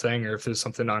the real thing or if there's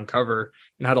something to uncover,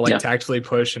 and how to tactfully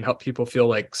push and help people feel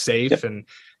like safe and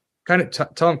kind of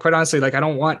tell them, quite honestly, like, I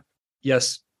don't want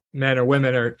yes men or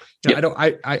women or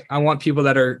I want people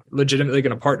that are legitimately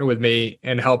going to partner with me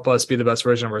and help us be the best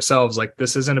version of ourselves. Like,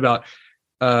 this isn't about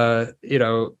my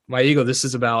ego. This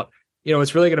is about,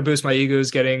 it's really going to boost my ego is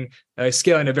getting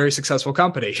scaling a very successful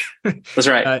company. That's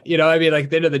right. Like at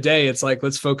the end of the day, it's like,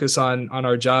 let's focus on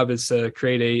our job is to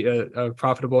create a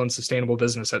profitable and sustainable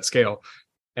business at scale.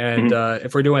 And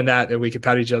if we're doing that, then we can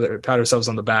pat ourselves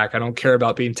on the back. I don't care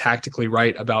about being tactically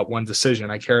right about one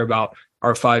decision. I care about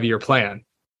our 5-year plan.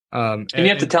 And you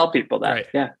have to tell people that. Right.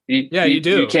 Yeah. You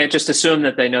do. You can't just assume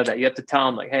that they know that. You have to tell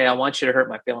them, like, hey, I want you to hurt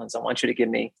my feelings. I want you to give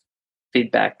me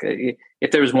feedback.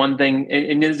 If there was one thing,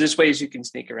 and there's ways you can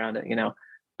sneak around it,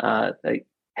 like,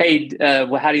 hey,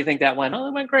 well, how do you think that went? Oh,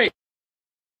 it went great.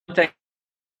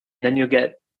 Then you'll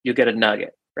get a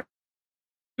nugget. Right?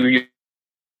 You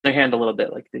hand a little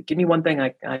bit, like, give me one thing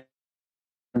I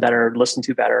better, listen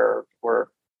to better, or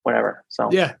whatever. So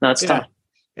that's tough.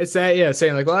 It's that,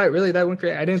 saying like, well, really, that went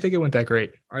great. I didn't think it went that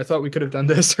great. Or I thought we could have done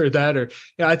this or that, or,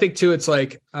 I think too, it's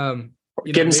like,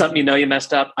 give them something, you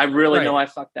messed up. I really know I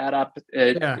fucked that up.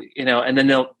 And then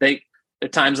there are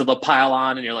times that they'll pile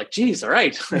on and you're like, geez, all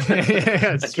right.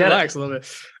 Just relax a little bit.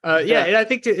 And I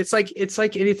think it's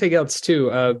like anything else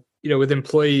too, with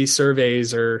employee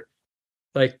surveys or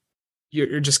like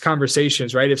you're just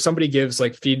conversations, right? If somebody gives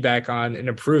like feedback on an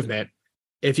improvement,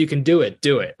 if you can do it.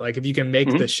 Like if you can make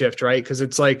the shift, right? Because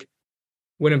it's like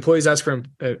when employees ask for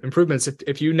improvements,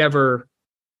 if you never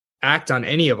act on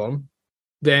any of them,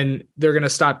 then they're going to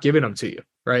stop giving them to you,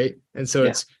 right? And so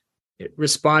it's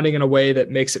responding in a way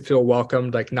that makes it feel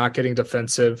welcomed, like not getting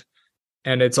defensive.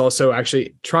 And it's also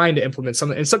actually trying to implement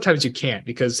something. And sometimes you can't,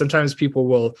 because sometimes people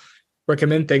will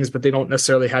recommend things, but they don't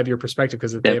necessarily have your perspective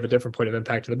because they have a different point of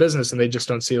impact in the business. And they just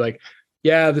don't see like,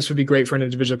 this would be great for an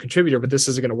individual contributor, but this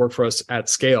isn't going to work for us at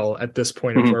scale at this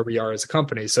point of where we are as a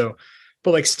company. So,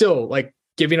 but like still like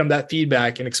giving them that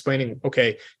feedback and explaining,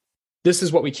 okay, this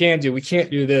is what we can do. We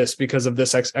can't do this because of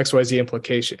this XYZ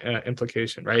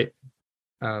implication, right?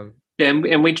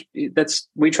 And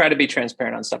we try to be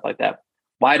transparent on stuff like that.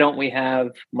 Why don't we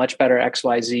have much better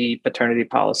XYZ paternity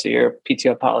policy or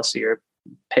PTO policy or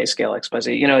pay scale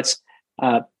XYZ? It's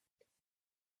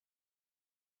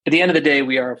at the end of the day,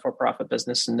 we are a for-profit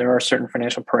business, and there are certain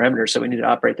financial parameters that we need to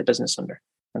operate the business under.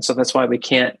 And so that's why we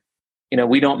can't.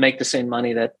 We don't make the same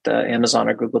money that Amazon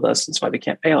or Google does. That's why we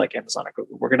can't pay like Amazon or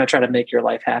Google. We're going to try to make your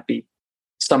life happy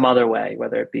some other way,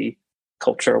 whether it be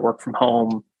culture, work from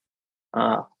home,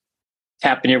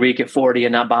 tapping your week at 40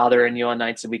 and not bothering you on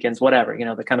nights and weekends, whatever,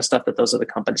 the kind of stuff that those other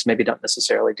companies maybe don't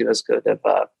necessarily do as good of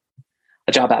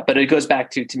a job at. But it goes back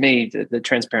to me, the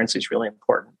transparency is really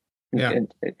important. Yeah.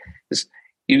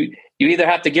 You either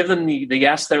have to give them the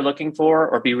yes they're looking for,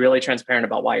 or be really transparent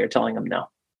about why you're telling them no.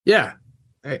 Yeah.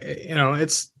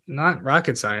 It's not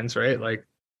rocket science, right? Like,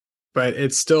 but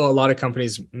it's still a lot of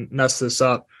companies mess this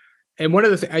up. And one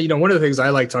of the things I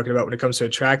like talking about when it comes to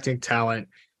attracting talent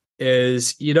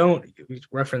is we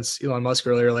referenced Elon Musk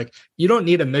earlier, like you don't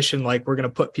need a mission like we're going to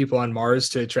put people on Mars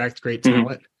to attract great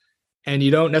talent. And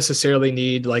you don't necessarily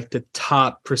need like the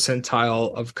top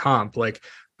percentile of comp. Like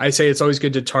I say, it's always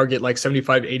good to target like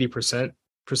 75, 80%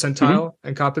 percentile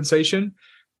in compensation.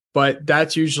 But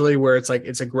that's usually where it's like,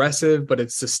 it's aggressive, but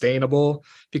it's sustainable,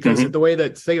 because the way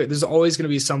that there's always going to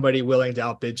be somebody willing to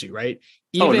outbid you, right?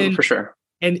 No, for sure.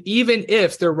 And even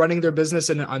if they're running their business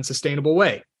in an unsustainable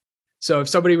way. So if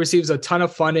somebody receives a ton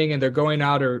of funding and they're going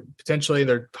out, or potentially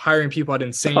they're hiring people at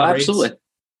insane rates, absolutely.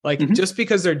 Like just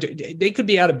because they could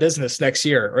be out of business next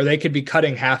year, or they could be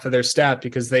cutting half of their staff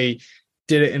because they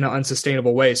did it in an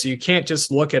unsustainable way. So you can't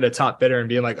just look at a top bidder and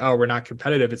be like, oh, we're not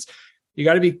competitive. you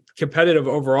got to be competitive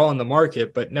overall in the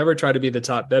market, but never try to be the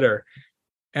top bidder.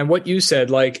 And what you said,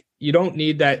 like, you don't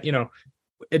need that,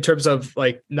 in terms of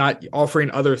like not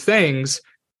offering other things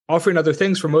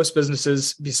for most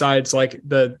businesses besides like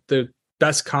the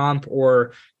best comp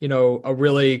or, a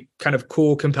really kind of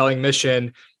cool, compelling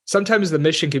mission. Sometimes the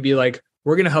mission could be like,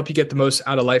 we're going to help you get the most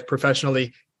out of life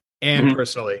professionally and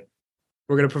personally.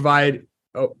 We're going to provide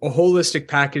a holistic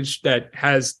package that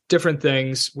has different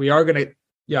things. We are going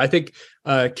to, I think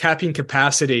capping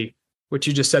capacity, what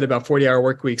you just said about 40-hour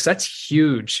work weeks, that's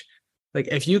huge. Like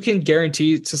if you can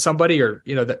guarantee to somebody or,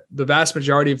 the vast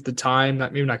majority of the time,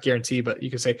 maybe not guarantee, but you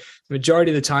can say the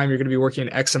majority of the time you're going to be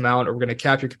working X amount, or we're going to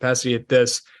cap your capacity at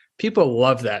this. People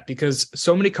love that because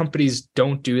so many companies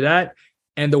don't do that.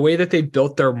 And the way that they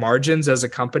built their margins as a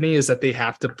company is that they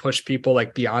have to push people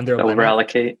like beyond their limit.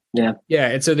 Over-allocate. Yeah. Yeah.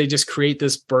 And so they just create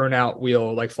this burnout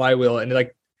wheel, like flywheel. And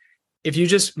like, if you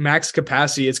just max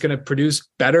capacity, it's going to produce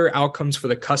better outcomes for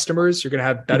the customers. You're going to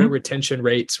have better retention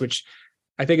rates, which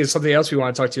I think is something else we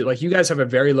want to talk to. Like you guys have a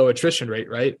very low attrition rate,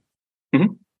 right?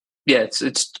 Yeah.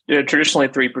 It's traditionally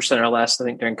 3% or less. I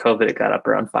think during COVID, it got up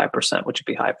around 5%, which would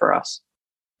be high for us.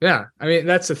 Yeah. I mean,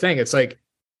 that's the thing. It's like,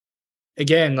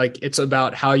 again, like it's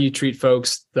about how you treat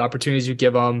folks, the opportunities you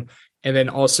give them, and then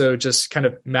also just kind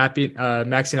of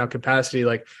maxing out capacity.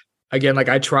 Like, again, like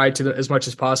I try to, as much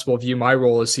as possible, view my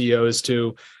role as CEO as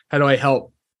to how do I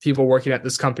help people working at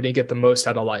this company get the most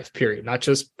out of life, period. Not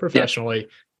just professionally,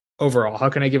 overall. How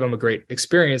can I give them a great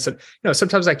experience? And,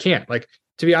 sometimes I can't. Like,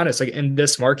 to be honest, like in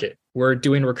this market, we're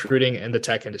doing recruiting in the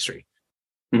tech industry.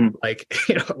 Like,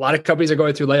 a lot of companies are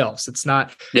going through layoffs. It's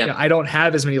not, I don't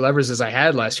have as many levers as I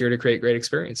had last year to create great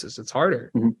experiences. It's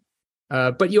harder.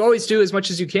 But you always do as much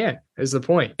as you can is the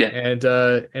point. Yeah.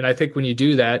 And I think when you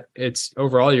do that, it's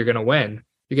overall, you're going to win.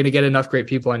 You're going to get enough great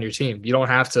people on your team. You don't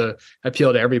have to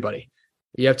appeal to everybody.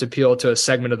 You have to appeal to a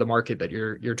segment of the market that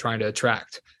you're trying to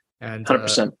attract. And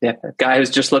 100%. Yeah. A guy who's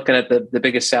just looking at the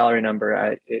biggest salary number,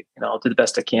 I'll do the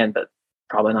best I can, but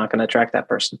probably not going to attract that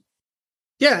person.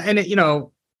 Yeah. And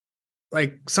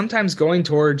like sometimes going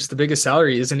towards the biggest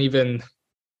salary isn't even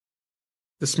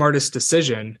the smartest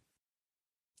decision.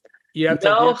 No,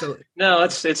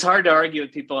 it's hard to argue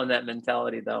with people in that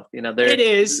mentality, though. It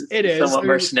is somewhat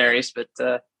mercenaries, but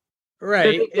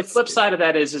right. The flip side of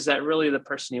that is that really the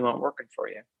person you want working for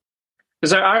you?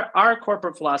 Because our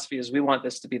corporate philosophy is we want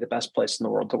this to be the best place in the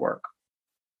world to work.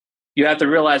 You have to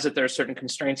realize that there are certain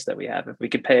constraints that we have. If we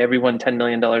could pay everyone $10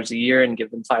 million a year and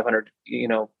give them 500,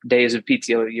 days of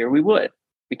PTO a year, we would.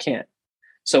 We can't.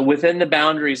 So within the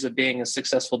boundaries of being a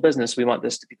successful business, we want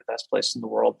this to be the best place in the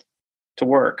world to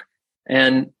work.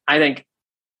 And I think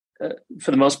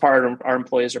for the most part, our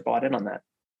employees are bought in on that.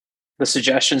 The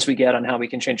suggestions we get on how we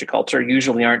can change a culture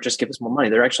usually aren't just give us more money.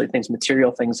 They're actually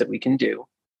material things that we can do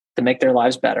to make their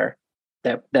lives better,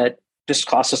 that just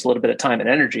cost us a little bit of time and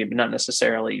energy, but not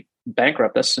necessarily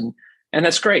bankrupt us. And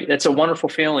that's great. It's a wonderful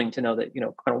feeling to know that,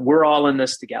 we're all in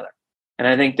this together. And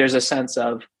I think there's a sense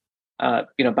of,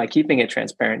 by keeping it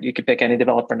transparent, you could pick any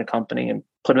developer in the company and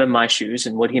put him in my shoes.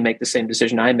 And would he make the same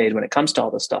decision I made when it comes to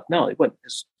all this stuff? No, he wouldn't.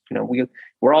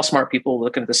 We're all smart people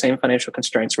looking at the same financial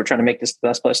constraints. We're trying to make this the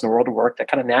best place in the world to work. That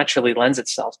kind of naturally lends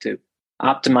itself to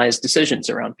optimized decisions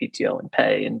around PTO and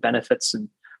pay and benefits and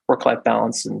work-life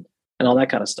balance and all that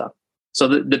kind of stuff.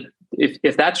 So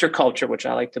if that's your culture, which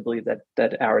I like to believe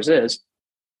that ours is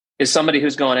somebody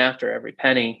who's going after every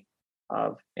penny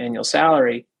of annual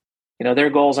salary, their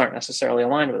goals aren't necessarily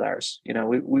aligned with ours.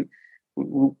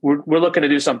 We're looking to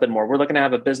do something more. We're looking to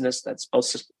have a business that's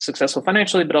both successful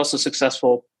financially, but also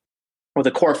successful with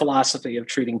a core philosophy of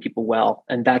treating people well.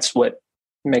 And that's what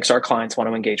makes our clients want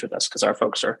to engage with us, because our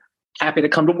folks are happy to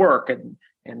come to work and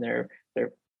they're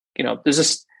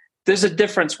there's a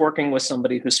difference working with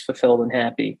somebody who's fulfilled and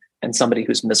happy and somebody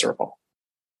who's miserable.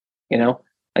 Who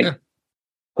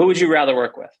would you rather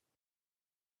work with?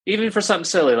 Even for something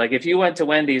silly, like if you went to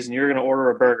Wendy's and you're going to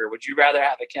order a burger, would you rather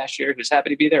have a cashier who's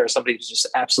happy to be there or somebody who's just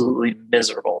absolutely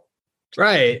miserable?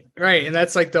 Right. And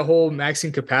that's like the whole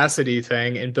maxing capacity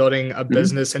thing and building a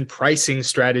business and pricing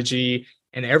strategy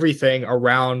and everything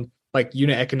around like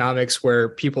unit economics where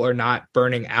people are not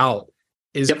burning out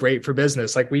is great for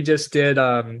business. Like we just did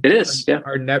our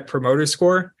net promoter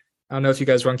score. I don't know if you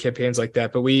guys run campaigns like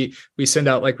that, but we send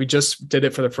out, like we just did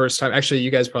it for the first time. Actually, you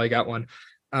guys probably got one.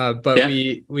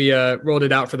 We rolled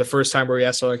it out for the first time where we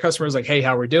asked all our customers like, hey,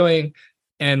 how we're doing.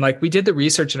 And like we did the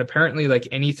research and apparently like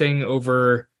anything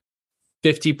over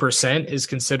 50% is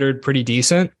considered pretty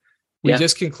decent. We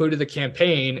just concluded the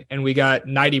campaign and we got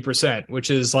 90%, which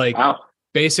is like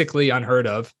basically unheard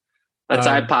of. That's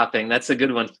eye-popping. That's a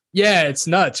good one. Yeah, it's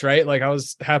nuts, right? Like I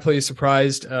was happily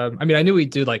surprised. I mean, I knew we'd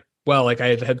do like well, like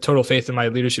I had total faith in my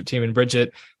leadership team and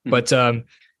Bridget, but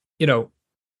you know,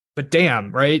 but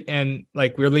damn, right? And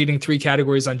like we're leading 3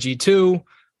 categories on G2,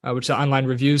 which is an online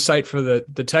review site for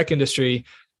the tech industry.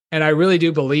 And I really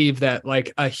do believe that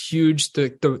like a huge,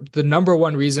 the number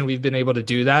one reason we've been able to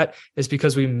do that is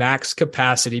because we max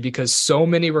capacity, because so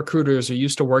many recruiters are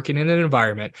used to working in an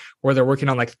environment where they're working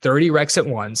on like 30 recs at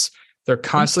once. They're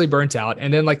constantly burnt out.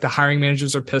 And then like the hiring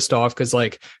managers are pissed off because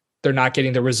like they're not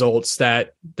getting the results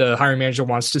that the hiring manager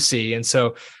wants to see. And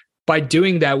so by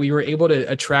doing that, we were able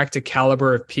to attract a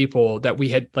caliber of people that we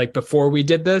had, like before we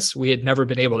did this, we had never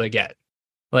been able to get.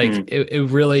 Like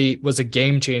it really was a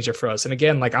game changer for us. And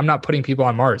again, like I'm not putting people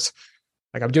on Mars.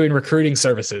 Like I'm doing recruiting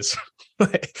services,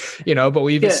 you know, but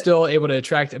we've still able to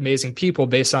attract amazing people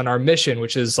based on our mission,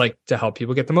 which is like to help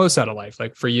people get the most out of life.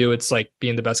 Like for you, it's like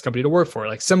being the best company to work for,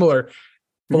 like similar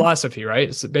philosophy, right?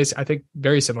 It's basically, I think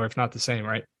very similar, if not the same,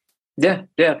 right? Yeah,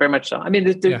 very much so. I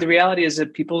mean, the reality is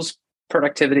that people's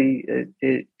productivity,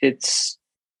 it's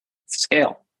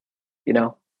scale, you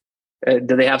know.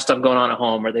 Do they have stuff going on at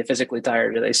home? Are they physically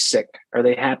tired? Are they sick? Are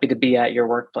they happy to be at your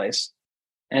workplace?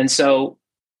 And so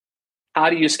how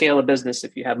do you scale a business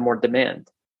if you have more demand?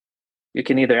 You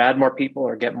can either add more people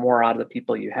or get more out of the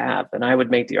people you have. And I would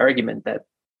make the argument that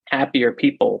happier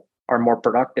people are more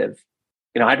productive.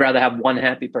 You know, I'd rather have 1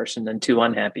 happy person than 2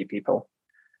 unhappy people.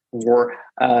 Or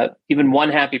even 1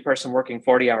 happy person working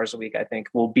 40 hours a week, I think,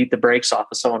 will beat the brakes off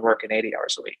of someone working 80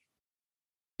 hours a week.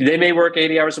 They may work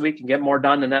 80 hours a week and get more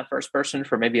done than that first person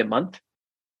for maybe a month.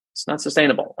 It's not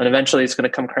sustainable. And eventually it's going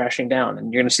to come crashing down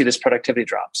and you're going to see this productivity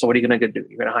drop. So what are you going to do?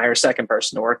 You're going to hire a second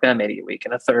person to work them 80 a week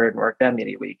and a third and work them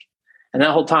 80 a week. And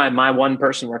that whole time, my 1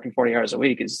 person working 40 hours a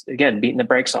week is, again, beating the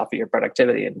brakes off of your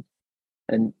productivity.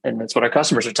 And that's what our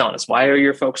customers are telling us. Why are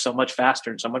your folks so much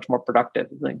faster and so much more productive?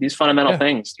 Like these fundamental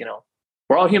things, you know,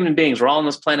 we're all human beings. We're all on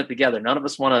this planet together. None of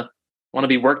us want to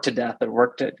be worked to death or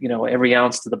worked at, you know, every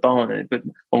ounce to the bone. But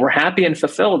when we're happy and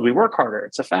fulfilled, we work harder.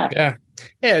 It's a fact. Yeah.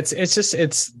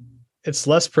 It's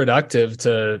less productive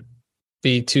to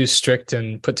be too strict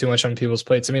and put too much on people's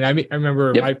plates. I mean, I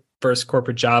remember my first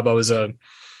corporate job, I was a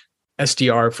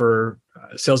SDR for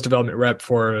sales development rep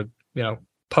for a, you know,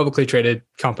 publicly traded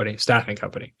company, staffing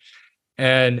company.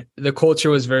 And the culture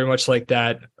was very much like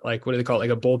that. Like, what do they call it?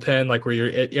 Like a bullpen, like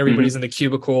where everybody's in the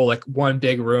cubicle, like one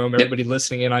big room, everybody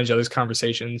listening in on each other's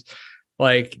conversations,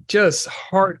 like just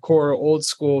hardcore old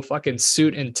school fucking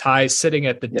suit and tie sitting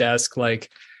at the desk. Like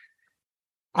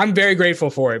I'm very grateful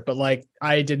for it, but like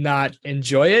I did not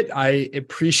enjoy it. I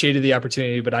appreciated the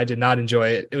opportunity, but I did not enjoy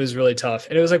it. It was really tough.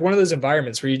 And it was like one of those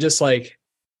environments where you just like,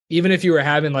 even if you were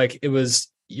having like,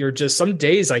 you're just some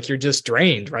days like you're just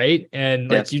drained, right?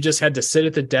 And like you just had to sit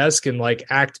at the desk and like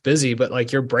act busy, but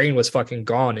like your brain was fucking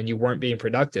gone and you weren't being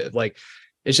productive. Like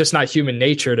it's just not human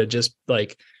nature to just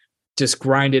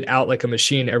grind it out like a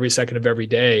machine every second of every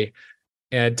day.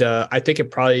 And I think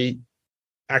it probably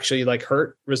actually like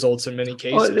hurt results in many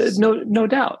cases. No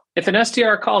doubt. If an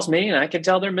SDR calls me and I can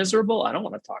tell they're miserable, I don't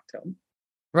want to talk to them.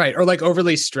 Right. Or like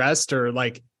overly stressed or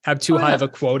like have too high of a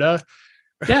quota.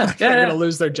 Yeah. They're going to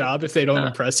lose their job if they don't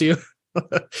impress you.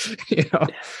 You know?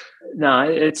 No,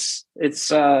 it's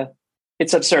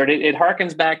absurd. It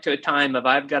harkens back to a time of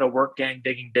I've got a work gang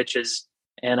digging ditches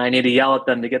and I need to yell at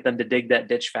them to get them to dig that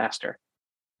ditch faster.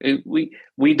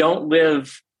 We don't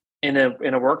live in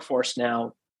a workforce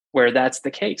now where that's the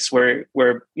case, where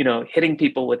you know, hitting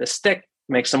people with a stick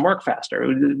makes them work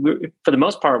faster. For the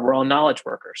most part, we're all knowledge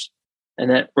workers,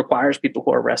 and that requires people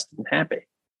who are rested and happy.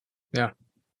 Yeah.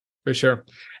 For sure.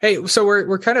 Hey, so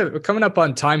we're coming up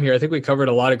on time here. I think we covered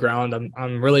a lot of ground.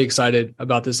 I'm really excited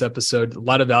about this episode. A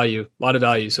lot of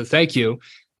value. So thank you.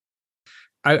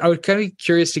 I would kind of be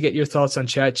curious to get your thoughts on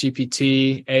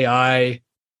ChatGPT, AI.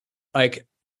 Like,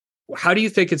 how do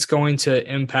you think it's going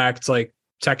to impact like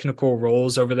technical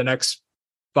roles over the next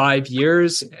 5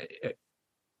 years?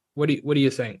 What do you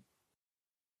think?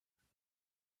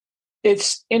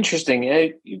 It's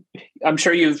interesting. I'm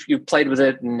sure you've played with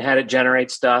it and had it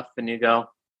generate stuff and you go,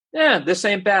 yeah, this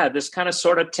ain't bad. This kind of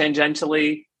sort of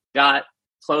tangentially got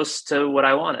close to what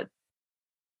I wanted.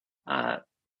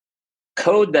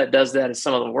 Code that does that is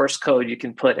some of the worst code you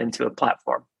can put into a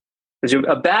platform. Because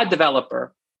a bad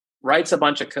developer writes a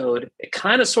bunch of code. It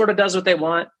kind of sort of does what they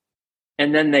want.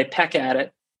 And then they peck at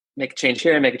it, make a change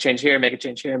here, make a change here, make a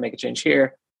change here, make a change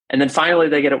here. And then finally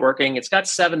they get it working. It's got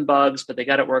 7 bugs, but they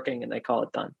got it working and they call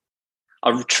it done.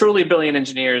 A truly brilliant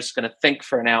engineer is going to think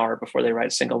for an hour before they write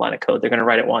a single line of code. They're going to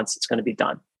write it once. It's going to be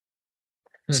done.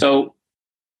 So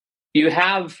you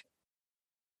have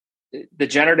the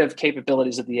generative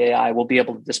capabilities of the AI will be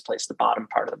able to displace the bottom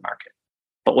part of the market.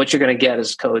 But what you're going to get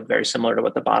is code very similar to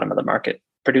what the bottom of the market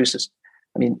produces.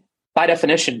 I mean, by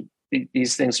definition,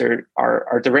 these things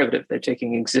are derivative. They're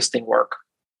taking existing work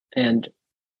and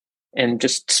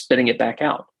just spitting it back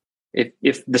out. If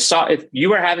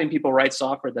you are having people write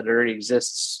software that already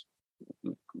exists,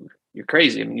 you're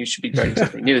crazy. I mean, you should be writing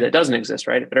something new that doesn't exist,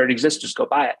 right? If it already exists, just go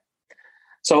buy it.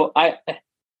 So I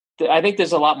think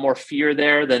there's a lot more fear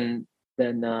there than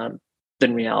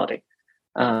reality.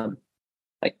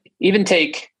 Like even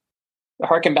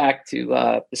harken back to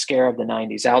the scare of the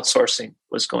 90s. Outsourcing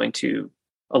was going to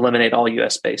eliminate all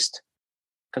US-based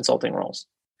consulting roles.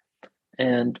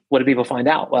 And what do people find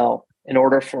out? Well, in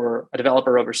order for a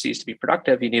developer overseas to be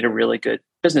productive, you need a really good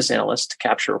business analyst to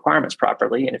capture requirements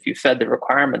properly. And if you fed the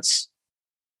requirements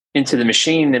into the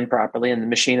machine improperly, and the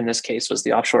machine in this case was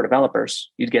the offshore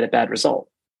developers, you'd get a bad result.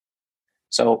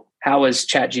 So how is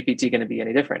ChatGPT going to be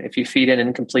any different? If you feed in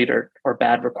incomplete or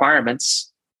bad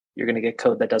requirements, you're going to get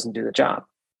code that doesn't do the job.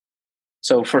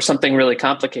 So for something really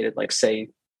complicated, like say,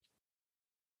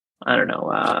 I don't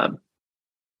know,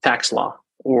 tax law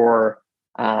or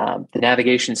the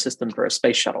navigation system for a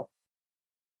space shuttle,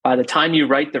 by the time you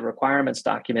write the requirements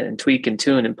document and tweak and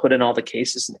tune and put in all the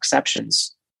cases and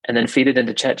exceptions and then feed it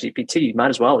into ChatGPT, you might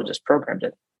as well have just programmed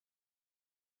it.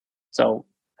 So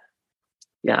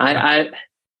yeah, I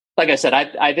like I said,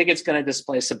 I think it's going to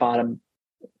displace the bottom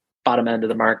end of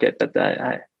the market, but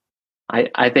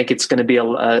I think it's going to be a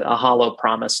hollow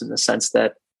promise in the sense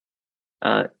that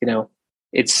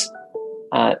it's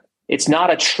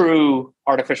not a true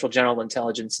artificial general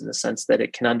intelligence in the sense that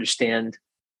it can understand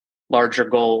larger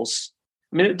goals.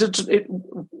 I mean,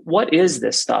 what is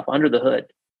this stuff under the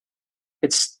hood?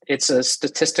 It's a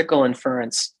statistical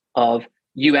inference of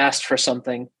you asked for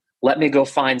something. Let me go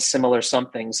find similar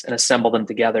somethings and assemble them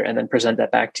together and then present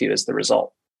that back to you as the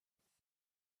result.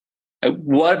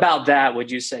 What about that?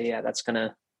 Would you say, yeah, that's going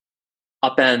to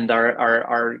upend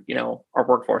our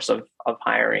workforce of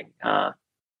hiring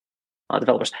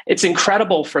developers? It's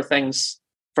incredible for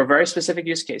very specific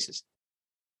use cases.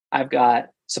 I've got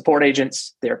support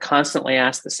agents. They're constantly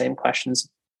asked the same questions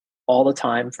all the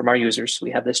time from our users. We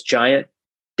have this giant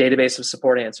database of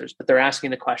support answers, but they're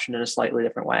asking the question in a slightly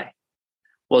different way.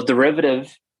 Well, a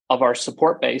derivative of our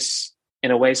support base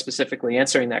in a way specifically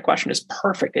answering that question is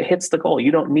perfect. It hits the goal.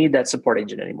 You don't need that support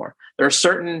agent anymore. There are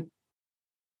certain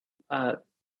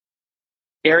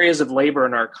areas of labor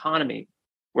in our economy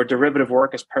where derivative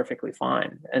work is perfectly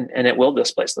fine, and it will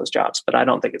displace those jobs, but I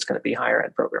don't think it's going to be higher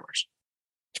end programmers.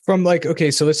 From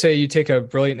so let's say you take a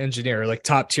brilliant engineer, like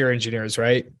top tier engineers,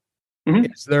 right?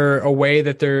 Mm-hmm. Is there a way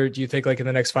that do you think like in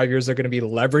the next 5 years, they're going to be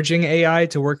leveraging AI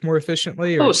to work more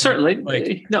efficiently? Or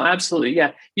certainly. No, absolutely.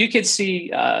 Yeah. You could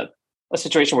see a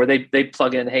situation where they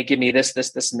plug in, hey, give me this,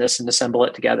 and this, and assemble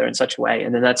it together in such a way.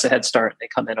 And then that's a head start. They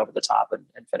come in over the top and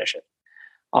finish it.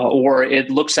 Or it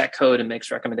looks at code and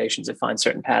makes recommendations that find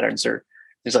certain patterns or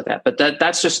things like that. But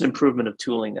that's just an improvement of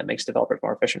tooling that makes developers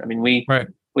more efficient. I mean,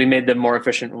 we made them more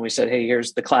efficient when we said, hey,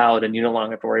 here's the cloud and you no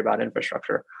longer have to worry about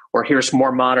infrastructure, or here's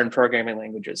more modern programming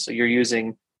languages. So you're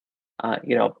using,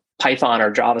 Python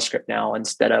or JavaScript now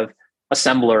instead of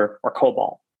assembler or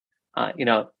COBOL.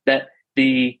 That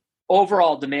the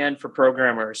overall demand for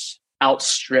programmers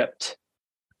outstripped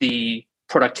the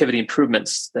productivity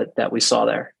improvements that we saw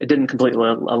there. It didn't completely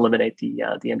eliminate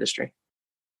the industry.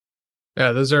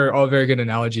 Yeah, those are all very good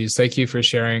analogies. Thank you for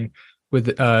sharing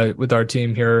with our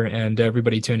team here and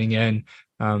everybody tuning in.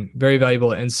 Very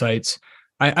valuable insights.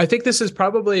 I think this is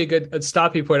probably a good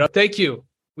stopping point. Thank you.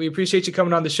 We appreciate you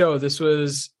coming on the show. This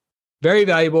was very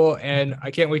valuable, and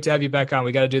I can't wait to have you back on.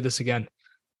 We got to do this again.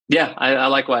 Yeah, I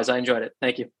likewise. I enjoyed it.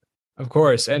 Thank you. Of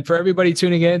course. And for everybody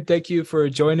tuning in, thank you for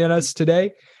joining us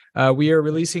today. We are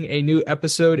releasing a new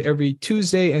episode every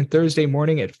Tuesday and Thursday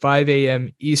morning at 5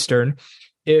 a.m. Eastern.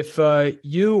 If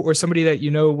you or somebody that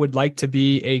you know would like to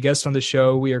be a guest on the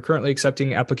show, we are currently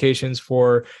accepting applications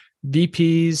for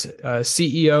VPs,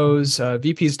 CEOs,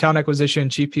 VPs, talent acquisition,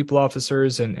 chief people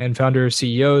officers, and founder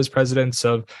CEOs, presidents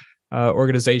of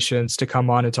organizations to come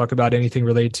on and talk about anything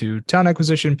related to talent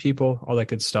acquisition, people, all that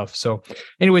good stuff. So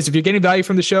anyways, if you're getting value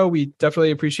from the show, we definitely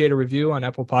appreciate a review on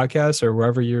Apple Podcasts or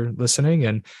wherever you're listening.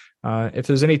 And if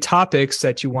there's any topics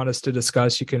that you want us to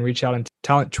discuss, you can reach out on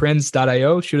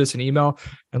talenttrends.io, shoot us an email,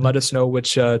 and let us know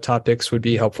which topics would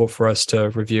be helpful for us to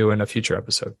review in a future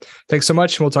episode. Thanks so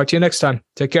much. And we'll talk to you next time.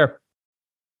 Take care.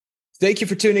 Thank you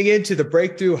for tuning in to the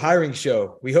Breakthrough Hiring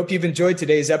Show. We hope you've enjoyed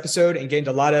today's episode and gained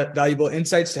a lot of valuable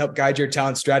insights to help guide your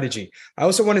talent strategy. I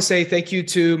also want to say thank you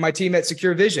to my team at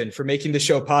Secure Vision for making the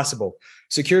show possible.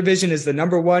 Secure Vision is the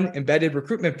 #1 embedded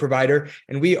recruitment provider,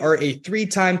 and we are a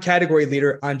 3-time category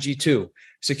leader on G2.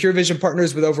 Secure Vision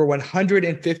partners with over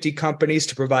 150 companies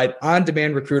to provide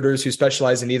on-demand recruiters who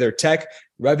specialize in either tech,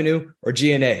 revenue, or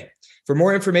G&A. For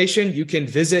more information, you can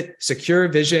visit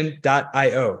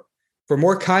securevision.io. For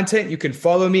more content, you can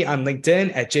follow me on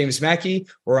LinkedIn at James Mackey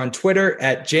or on Twitter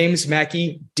at James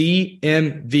Mackey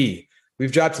DMV.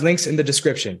 We've dropped links in the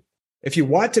description. If you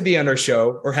want to be on our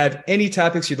show or have any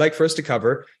topics you'd like for us to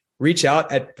cover, reach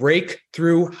out at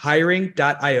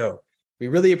breakthroughhiring.io. We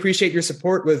really appreciate your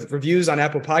support with reviews on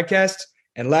Apple Podcasts.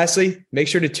 And lastly, make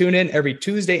sure to tune in every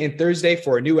Tuesday and Thursday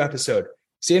for a new episode.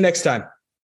 See you next time.